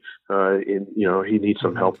studying, and he needs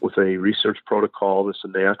some help with a research protocol, this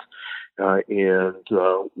and that. And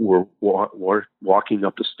we're walking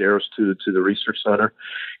up the stairs to the research center,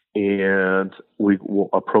 and we will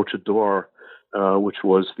approach a door, which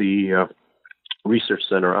was the research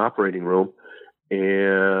center operating room.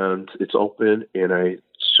 And it's open, and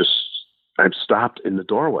I'm stopped in the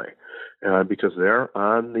doorway because there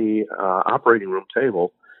on the operating room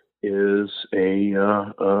table is a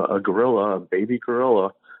gorilla, a baby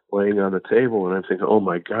gorilla, laying on the table, and I'm thinking, oh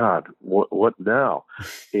my God, what now?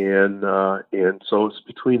 And so it's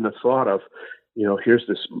between the thought of, here's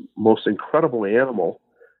this most incredible animal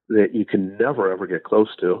that you can never ever get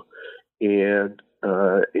close to, and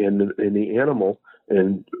the animal.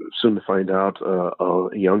 And soon to find out, a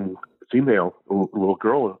young female little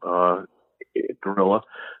girl gorilla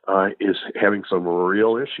is having some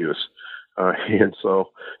real issues, and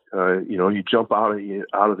so you jump out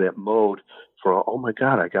of that mode for, oh my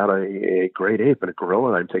God, I got a great ape and a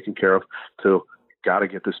gorilla I'm taking care of, to got to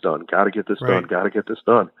get this done, got to get this done, got to get this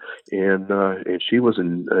done, and she was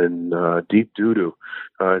in deep doo-doo.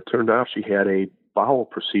 It turned out she had a bowel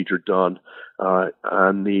procedure done at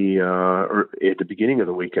the beginning of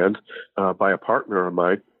the weekend by a partner of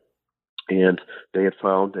mine, and they had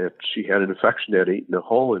found that she had an infection that had eaten a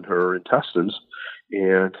hole in her intestines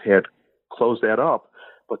and had closed that up.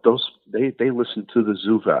 But they listened to the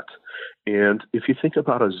zoo vet, and if you think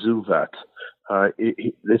about a zoo vet,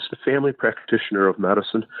 it's the family practitioner of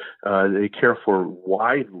medicine. They care for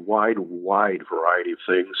wide variety of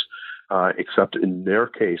things, except in their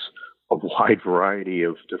case, a wide variety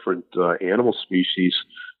of different animal species,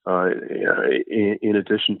 in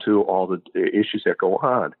addition to all the issues that go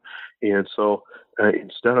on. And so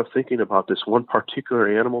instead of thinking about this one particular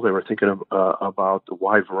animal, they were thinking about the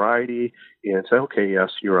wide variety and say, okay, yes,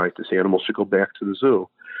 you're right, this animal should go back to the zoo.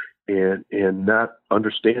 And not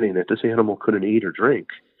understanding that this animal couldn't eat or drink.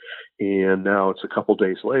 And now it's a couple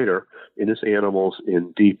days later, and this animal's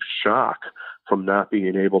in deep shock from not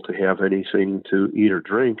being able to have anything to eat or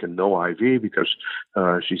drink, and no IV because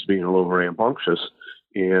she's being a little rambunctious,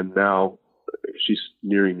 and now she's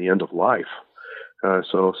nearing the end of life.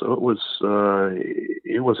 So it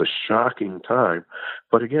was a shocking time.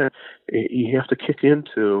 But again, you have to kick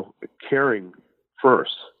into caring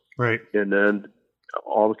first, right, and then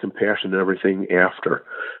all the compassion and everything after.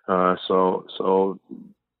 So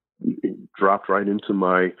it dropped right into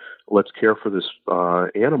my let's care for this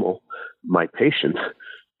animal, my patient,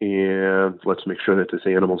 and let's make sure that this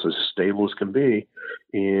animal is as stable as can be,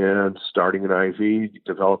 and starting an IV,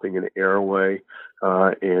 developing an airway,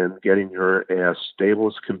 and getting her as stable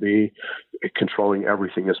as can be, controlling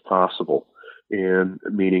everything as possible, and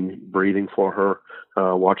meaning breathing for her,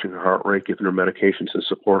 watching her heart rate, giving her medications to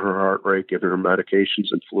support her heart rate, giving her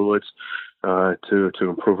medications and fluids to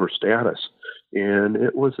improve her status. And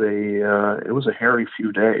it was a hairy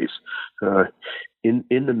few days. In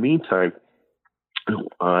the meantime,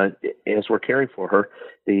 as we're caring for her,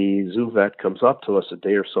 the zoo vet comes up to us a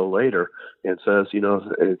day or so later and says,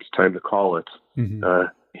 it's time to call it. Mm-hmm.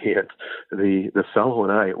 And the fellow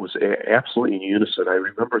and I, it was absolutely in unison. I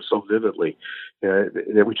remember it so vividly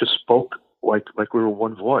that we just spoke like we were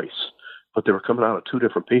one voice, but they were coming out of two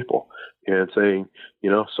different people and saying,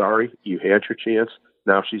 sorry, you had your chance.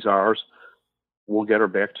 Now she's ours. We'll get her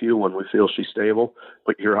back to you when we feel she's stable,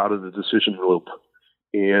 but you're out of the decision loop.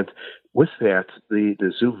 And with that, the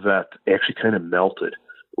zoo vet actually kind of melted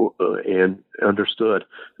and understood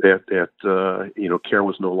that care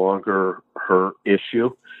was no longer her issue,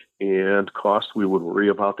 and cost, we would worry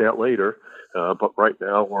about that later. But right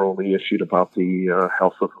now, we're only issued about the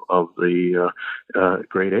health of the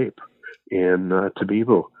great ape and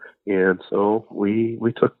Tabibu. And so we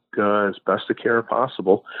took as best a care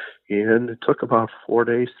possible, and it took about 4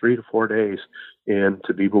 days, 3 to 4 days, and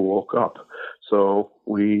Tabibu woke up. So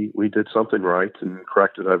we did something right and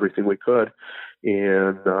corrected everything we could.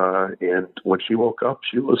 And when she woke up,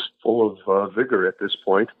 she was full of vigor at this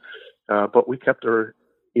point. But we kept her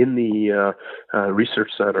in the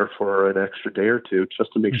research center for an extra day or two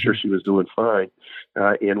just to make sure she was doing fine.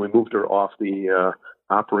 And we moved her off the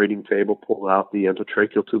operating table, pulled out the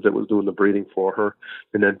endotracheal tube that was doing the breathing for her,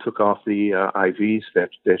 and then took off the IVs that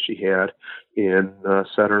she had and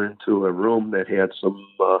set her into a room that had some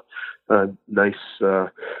nice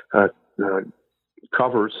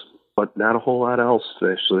covers, but not a whole lot else,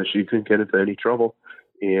 so that she couldn't get into any trouble.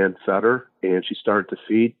 And fed her, and she started to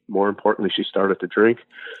feed. More importantly, she started to drink,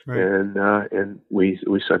 Right. And we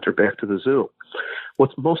sent her back to the zoo.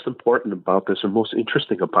 What's most important about this, or most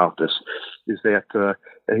interesting about this, is that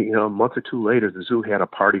a month or two later, the zoo had a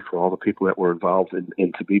party for all the people that were involved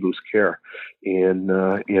in Tabibu's care, and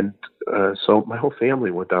so my whole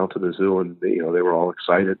family went down to the zoo, and they were all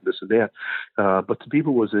excited, this and that. But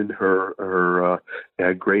Tabibu was in her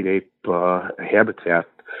great ape habitat.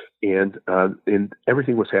 And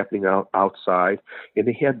everything was happening outside, and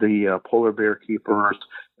they had the polar bear keepers,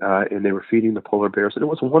 and they were feeding the polar bears, and it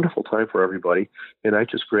was a wonderful time for everybody. And I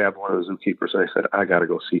just grabbed one of the zookeepers and I said, I got to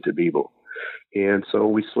go see Tabibu. And so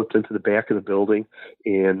we slipped into the back of the building,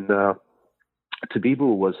 and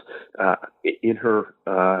Tabibu was in her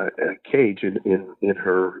cage in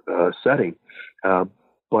her setting,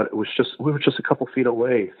 but we were just a couple feet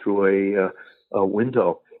away through a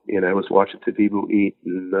window. And I was watching Tabibu eat,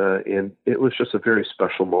 and it was just a very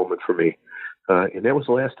special moment for me. And that was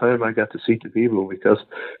the last time I got to see Tabibu, because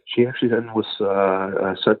she actually then was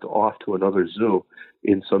sent off to another zoo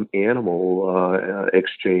in some animal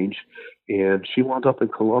exchange, and she wound up in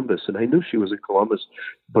Columbus. And I knew she was in Columbus,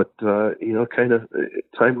 but kind of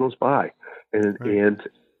time goes by, and Right. and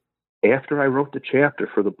after I wrote the chapter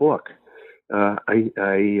for the book,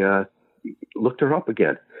 I looked her up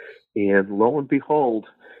again, and lo and behold,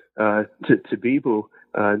 Tabibu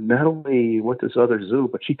not only went to this other zoo,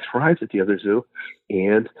 but she thrived at the other zoo.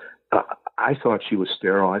 And I thought she was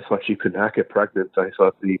sterile. I thought she could not get pregnant. I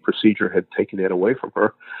thought the procedure had taken that away from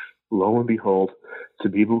her. Lo and behold,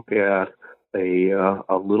 Tabibu had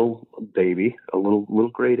a little baby, a little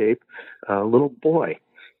great ape, a little boy,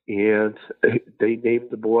 and they named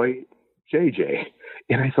the boy JJ.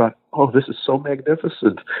 And I thought, oh, this is so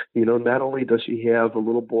magnificent. Not only does she have a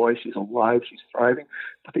little boy, she's alive, she's thriving,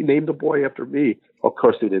 but they named the boy after me. Of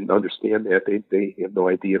course, they didn't understand that. They have no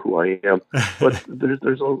idea who I am. But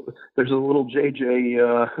there's a little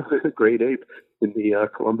JJ great ape in the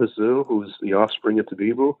Columbus Zoo who's the offspring of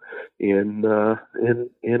Tabibu, and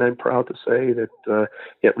I'm proud to say that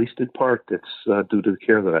at least in part it's due to the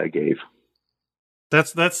care that I gave.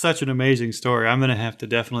 That's such an amazing story. I'm gonna have to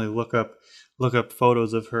definitely look up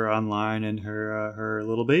photos of her online and her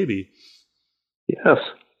little baby. Yes,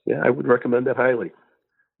 yeah, I would recommend that highly.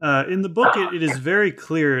 In the book, it is very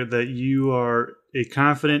clear that you are a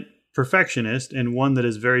confident perfectionist and one that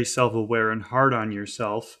is very self-aware and hard on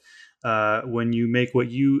yourself when you make what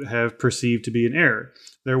you have perceived to be an error.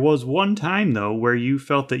 There was one time, though, where you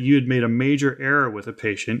felt that you had made a major error with a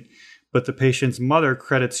patient, but the patient's mother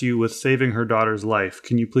credits you with saving her daughter's life.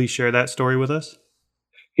 Can you please share that story with us?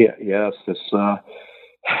 Yeah, yes. This,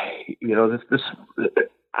 this.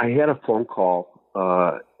 I had a phone call.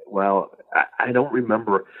 I don't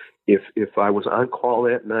remember if I was on call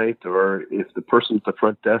that night or if the person at the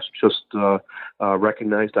front desk just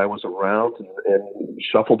recognized I was around and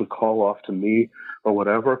shuffled a call off to me or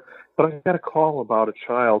whatever. But I got a call about a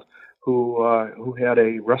child who had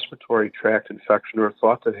a respiratory tract infection or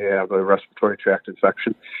thought to have a respiratory tract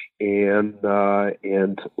infection,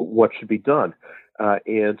 and what should be done.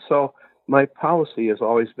 And so my policy has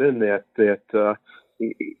always been that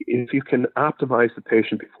if you can optimize the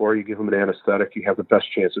patient before you give them an anesthetic, you have the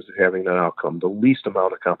best chances of having an outcome, the least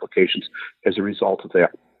amount of complications as a result of that.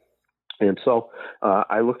 And so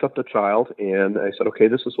I looked up the child and I said, okay,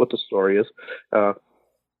 this is what the story is.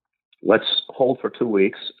 Let's hold for 2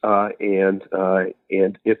 weeks, and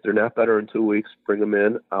if they're not better in 2 weeks, bring them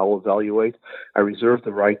in. I'll evaluate. I reserve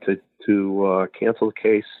the right to cancel the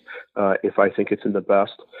case if I think it's in the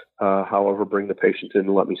best. However, bring the patient in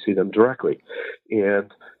and let me see them directly.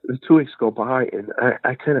 And the 2 weeks go by, and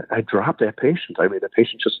I dropped that patient. I mean, the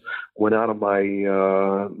patient just went out of my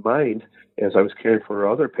mind as I was caring for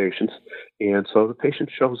other patients, and so the patient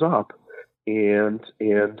shows up. And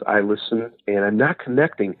I listen, and I'm not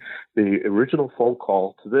connecting the original phone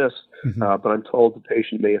call to this, but I'm told the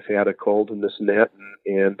patient may have had a cold and this and that,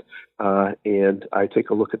 and I take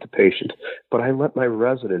a look at the patient, but I let my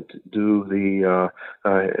resident do the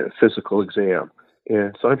physical exam.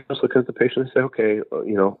 And so I'm just looking at the patient and say, okay,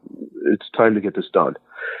 it's time to get this done.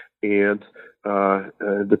 And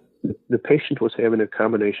the patient was having a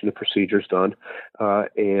combination of procedures done,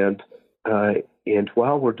 and and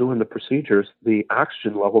while we're doing the procedures, the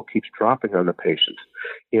oxygen level keeps dropping on the patient.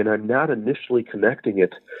 And I'm not initially connecting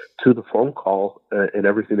it to the phone call and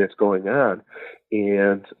everything that's going on.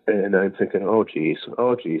 And I'm thinking, oh geez,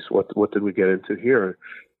 what did we get into here?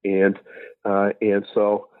 And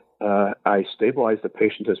so I stabilize the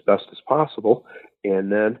patient as best as possible,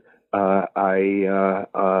 and then I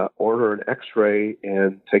order an X-ray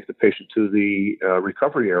and take the patient to the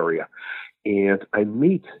recovery area. And I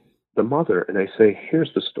meet the mother, and I say,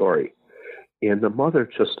 here's the story. And the mother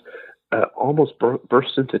just almost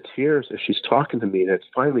bursts into tears as she's talking to me, and it's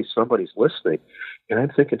finally somebody's listening. And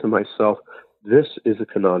I'm thinking to myself, this is a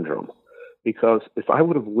conundrum. Because if I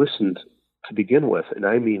would have listened to begin with, and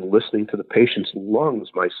I mean listening to the patient's lungs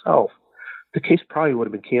myself, the case probably would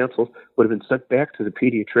have been canceled, would have been sent back to the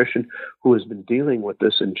pediatrician who has been dealing with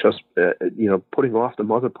this and just, putting off the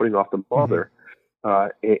mother.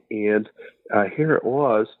 And here it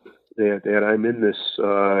was that I'm in this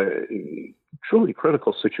truly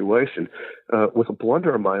critical situation with a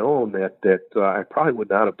blunder of my own that I probably would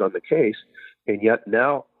not have done the case. And yet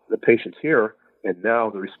now the patient's here, and now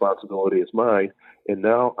the responsibility is mine. And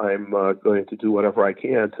now I'm going to do whatever I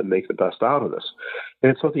can to make the best out of this.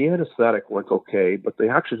 And so the anesthetic went okay, but the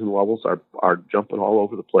oxygen levels are jumping all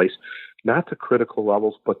over the place, not to critical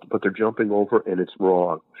levels, but they're jumping over, and it's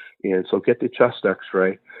wrong. And so get the chest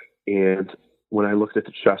X-ray. And when I looked at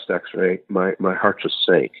the chest X-ray, my heart just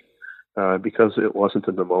sank because it wasn't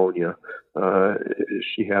a pneumonia.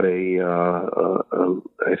 She had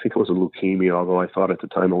I think it was a leukemia, although I thought at the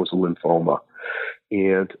time it was a lymphoma,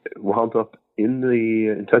 and wound up in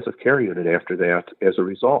the intensive care unit after that as a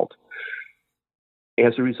result.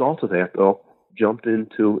 As a result of that, though, jumped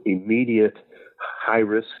into immediate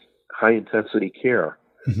high-risk, high-intensity care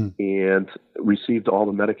and received all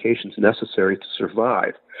the medications necessary to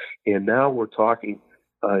survive. And now we're talking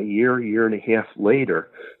a year and a half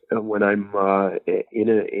later, when I'm in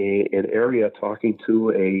an area talking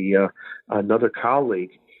to another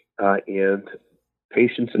colleague, and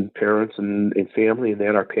patients and parents and family and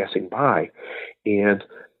that are passing by. And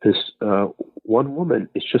this one woman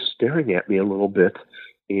is just staring at me a little bit,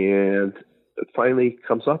 and finally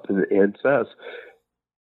comes up and says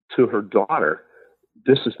to her daughter,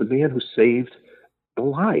 this is the man who saved the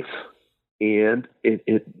life. And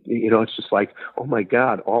it's just like, oh my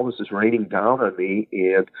God, all this is raining down on me,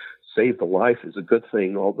 and save the life is a good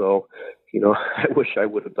thing. Although, I wish I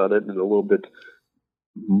would have done it in a little bit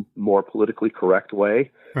more politically correct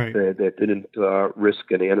way, right, that didn't risk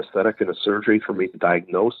an anesthetic and a surgery for me to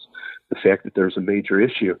diagnose the fact that there's a major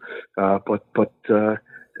issue. But the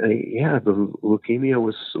leukemia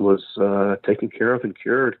was taken care of and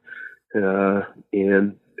cured.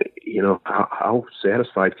 And how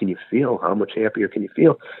satisfied can you feel? How much happier can you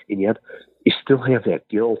feel? And yet you still have that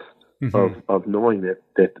guilt of knowing that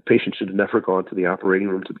the patient should have never gone to the operating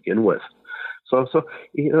room to begin with. So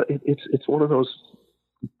it's one of those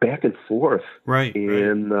back and forth, right?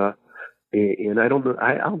 And I don't know.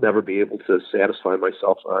 I'll never be able to satisfy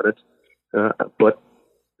myself on it. But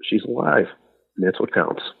she's alive, and that's what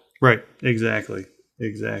counts. Right. Exactly.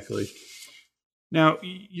 Now,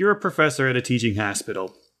 you're a professor at a teaching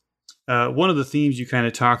hospital. One of the themes you kind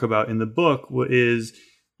of talk about in the book is,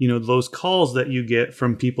 those calls that you get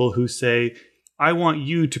from people who say, I want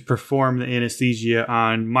you to perform the anesthesia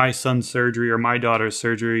on my son's surgery or my daughter's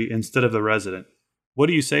surgery instead of the resident. What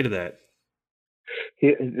do you say to that?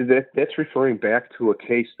 That's referring back to a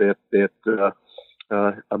case that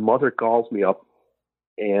a mother calls me up,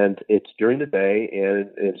 and it's during the day, and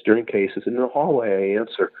it's during cases. In the hallway, I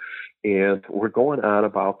answer, and we're going on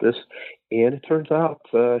about this. And it turns out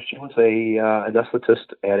she was an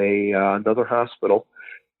anesthetist at another hospital,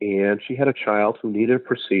 and she had a child who needed a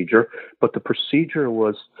procedure, but the procedure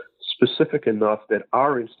was specific enough that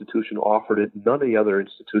our institution offered it. None of the other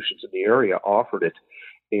institutions in the area offered it.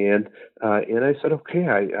 And I said, okay,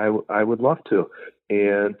 I would love to.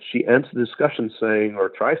 And she ends the discussion saying, or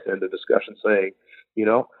tries to end the discussion saying,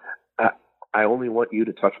 I only want you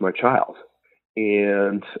to touch my child.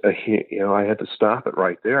 And, I had to stop it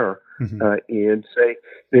right there and say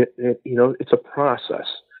that, it's a process.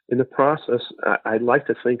 In the process, I'd like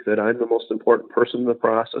to think that I'm the most important person in the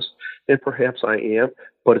process, and perhaps I am,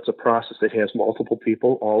 but it's a process that has multiple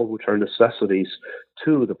people, all of which are necessities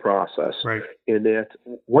to the process. Right. And that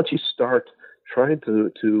once you start trying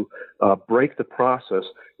to break the process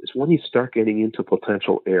is when you start getting into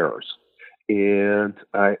potential errors. And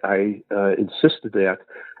I insisted that,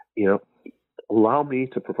 allow me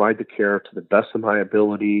to provide the care to the best of my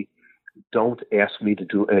ability. Don't ask me to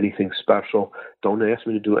do anything special. Don't ask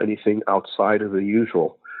me to do anything outside of the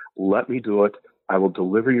usual. Let me do it. I will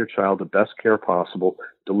deliver your child the best care possible,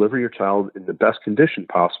 deliver your child in the best condition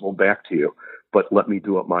possible back to you, but let me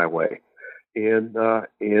do it my way. And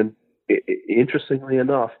interestingly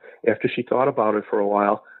enough, after she thought about it for a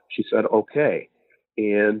while, she said, okay.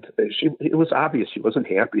 And it was obvious she wasn't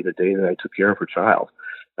happy the day that I took care of her child.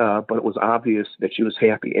 But it was obvious that she was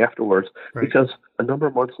happy afterwards, right? Because a number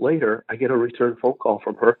of months later, I get a return phone call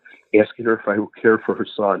from her asking her if I cared for her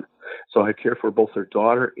son. So I cared for both her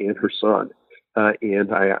daughter and her son.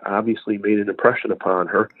 And I obviously made an impression upon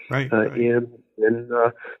her. Right. And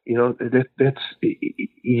you know,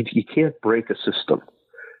 you can't break a system.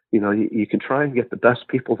 You know, you can try and get the best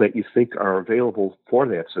people that you think are available for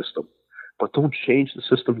that system, but don't change the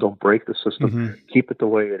system. Don't break the system. Mm-hmm. Keep it the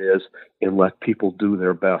way it is and let people do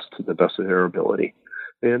their best to the best of their ability.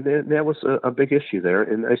 And that was a big issue there.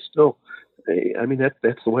 And I mean,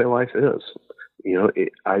 that's the way life is. You know,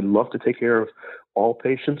 I love to take care of all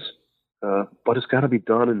patients, but it's got to be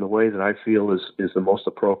done in the way that I feel is the most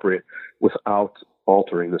appropriate without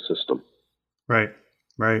altering the system. Right.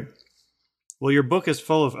 Well, your book is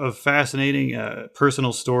full of fascinating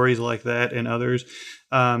personal stories like that and others.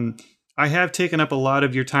 I have taken up a lot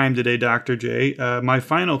of your time today, Dr. J. My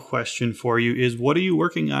final question for you is, what are you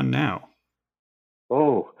working on now?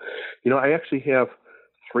 Oh, you know, I actually have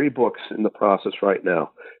 3 books in the process right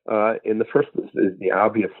now. And the first is the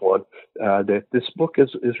obvious one, that this book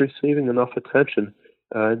is receiving enough attention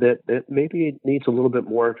that maybe it needs a little bit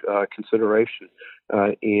more consideration.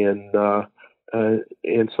 And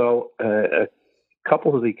so a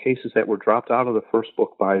couple of the cases that were dropped out of the first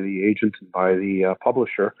book by the agent and by the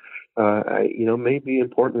publisher, may be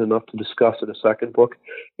important enough to discuss in a second book,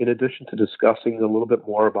 in addition to discussing a little bit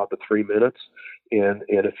more about the 3 minutes and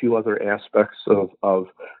a few other aspects of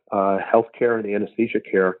healthcare and anesthesia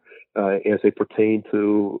care as they pertain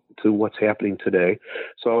to what's happening today.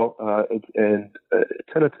 So,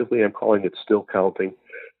 tentatively, I'm calling it Still Counting.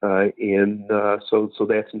 So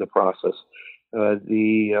that's in the process.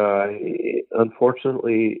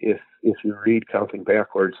 Unfortunately, if you read Counting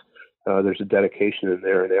Backwards, there's a dedication in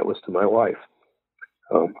there, and that was to my wife.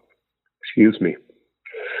 Excuse me.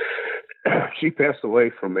 She passed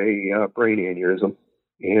away from a brain aneurysm,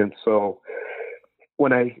 and so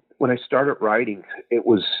when I started writing, it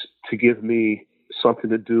was to give me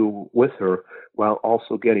something to do with her while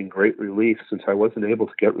also getting great relief, since I wasn't able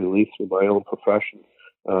to get relief through my own profession.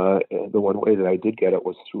 And the one way that I did get it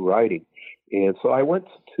was through writing. And so I went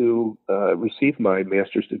to receive my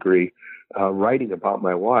master's degree writing about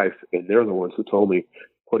my wife, and they're the ones who told me,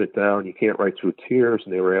 put it down, you can't write through tears,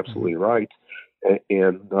 and they were absolutely right,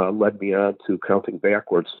 and led me on to Counting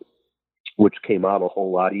Backwards, which came out a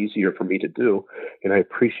whole lot easier for me to do, and I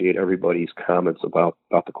appreciate everybody's comments about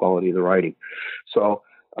the quality of the writing. So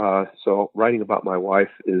writing about my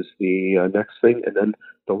wife is the next thing, and then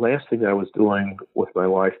the last thing I was doing with my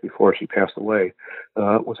wife before she passed away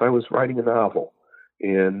was I was writing a novel.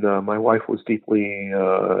 And my wife was deeply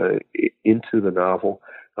into the novel,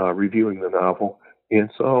 reviewing the novel. And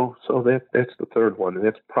so that's the third one. And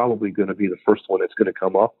that's probably going to be the first one that's going to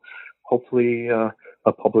come up. Hopefully a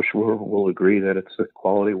publisher will agree that it's a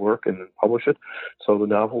quality work and publish it. So the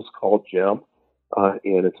novel's called Gem.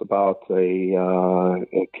 And it's about a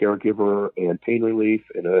caregiver and pain relief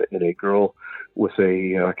and a girl with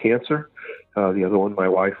a cancer. The other one, my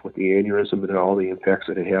wife with the aneurysm and all the impacts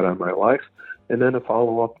that it had on my life. And then a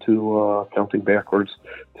follow-up to Counting Backwards,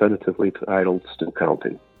 tentatively titled Still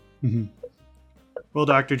Counting. Mm-hmm. Well,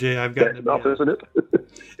 Dr. J, I've gotten enough, isn't it?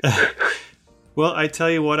 Well, I tell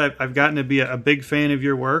you what, I've gotten to be a big fan of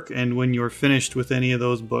your work, and when you're finished with any of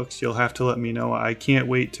those books, you'll have to let me know. I can't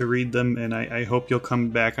wait to read them, and I hope you'll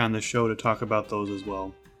come back on the show to talk about those as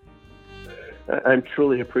well. I'm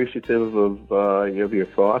truly appreciative of your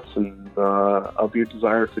thoughts and of your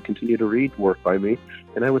desire to continue to read work by me,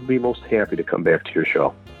 and I would be most happy to come back to your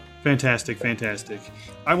show. Fantastic.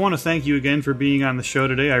 I want to thank you again for being on the show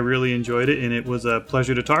today. I really enjoyed it, and it was a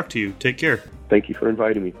pleasure to talk to you. Take care. Thank you for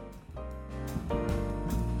inviting me.